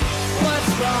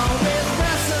 What's wrong with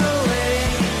wrestling?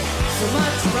 So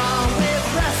much wrong with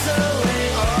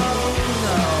wrestling, oh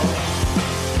no.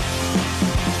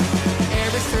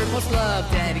 Eric's third most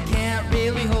loved, and he can't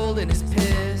really hold in his piss.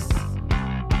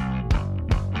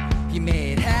 He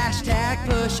made hashtag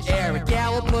push Eric, yeah,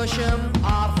 we'll push him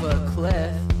off a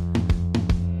cliff.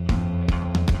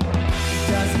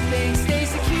 Doesn't think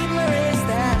Stacy Keebler is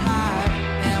that high,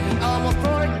 and we almost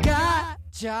forgot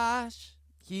Josh.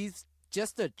 He's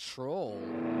just a troll.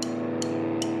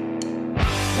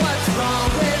 What's wrong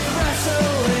with wrestling?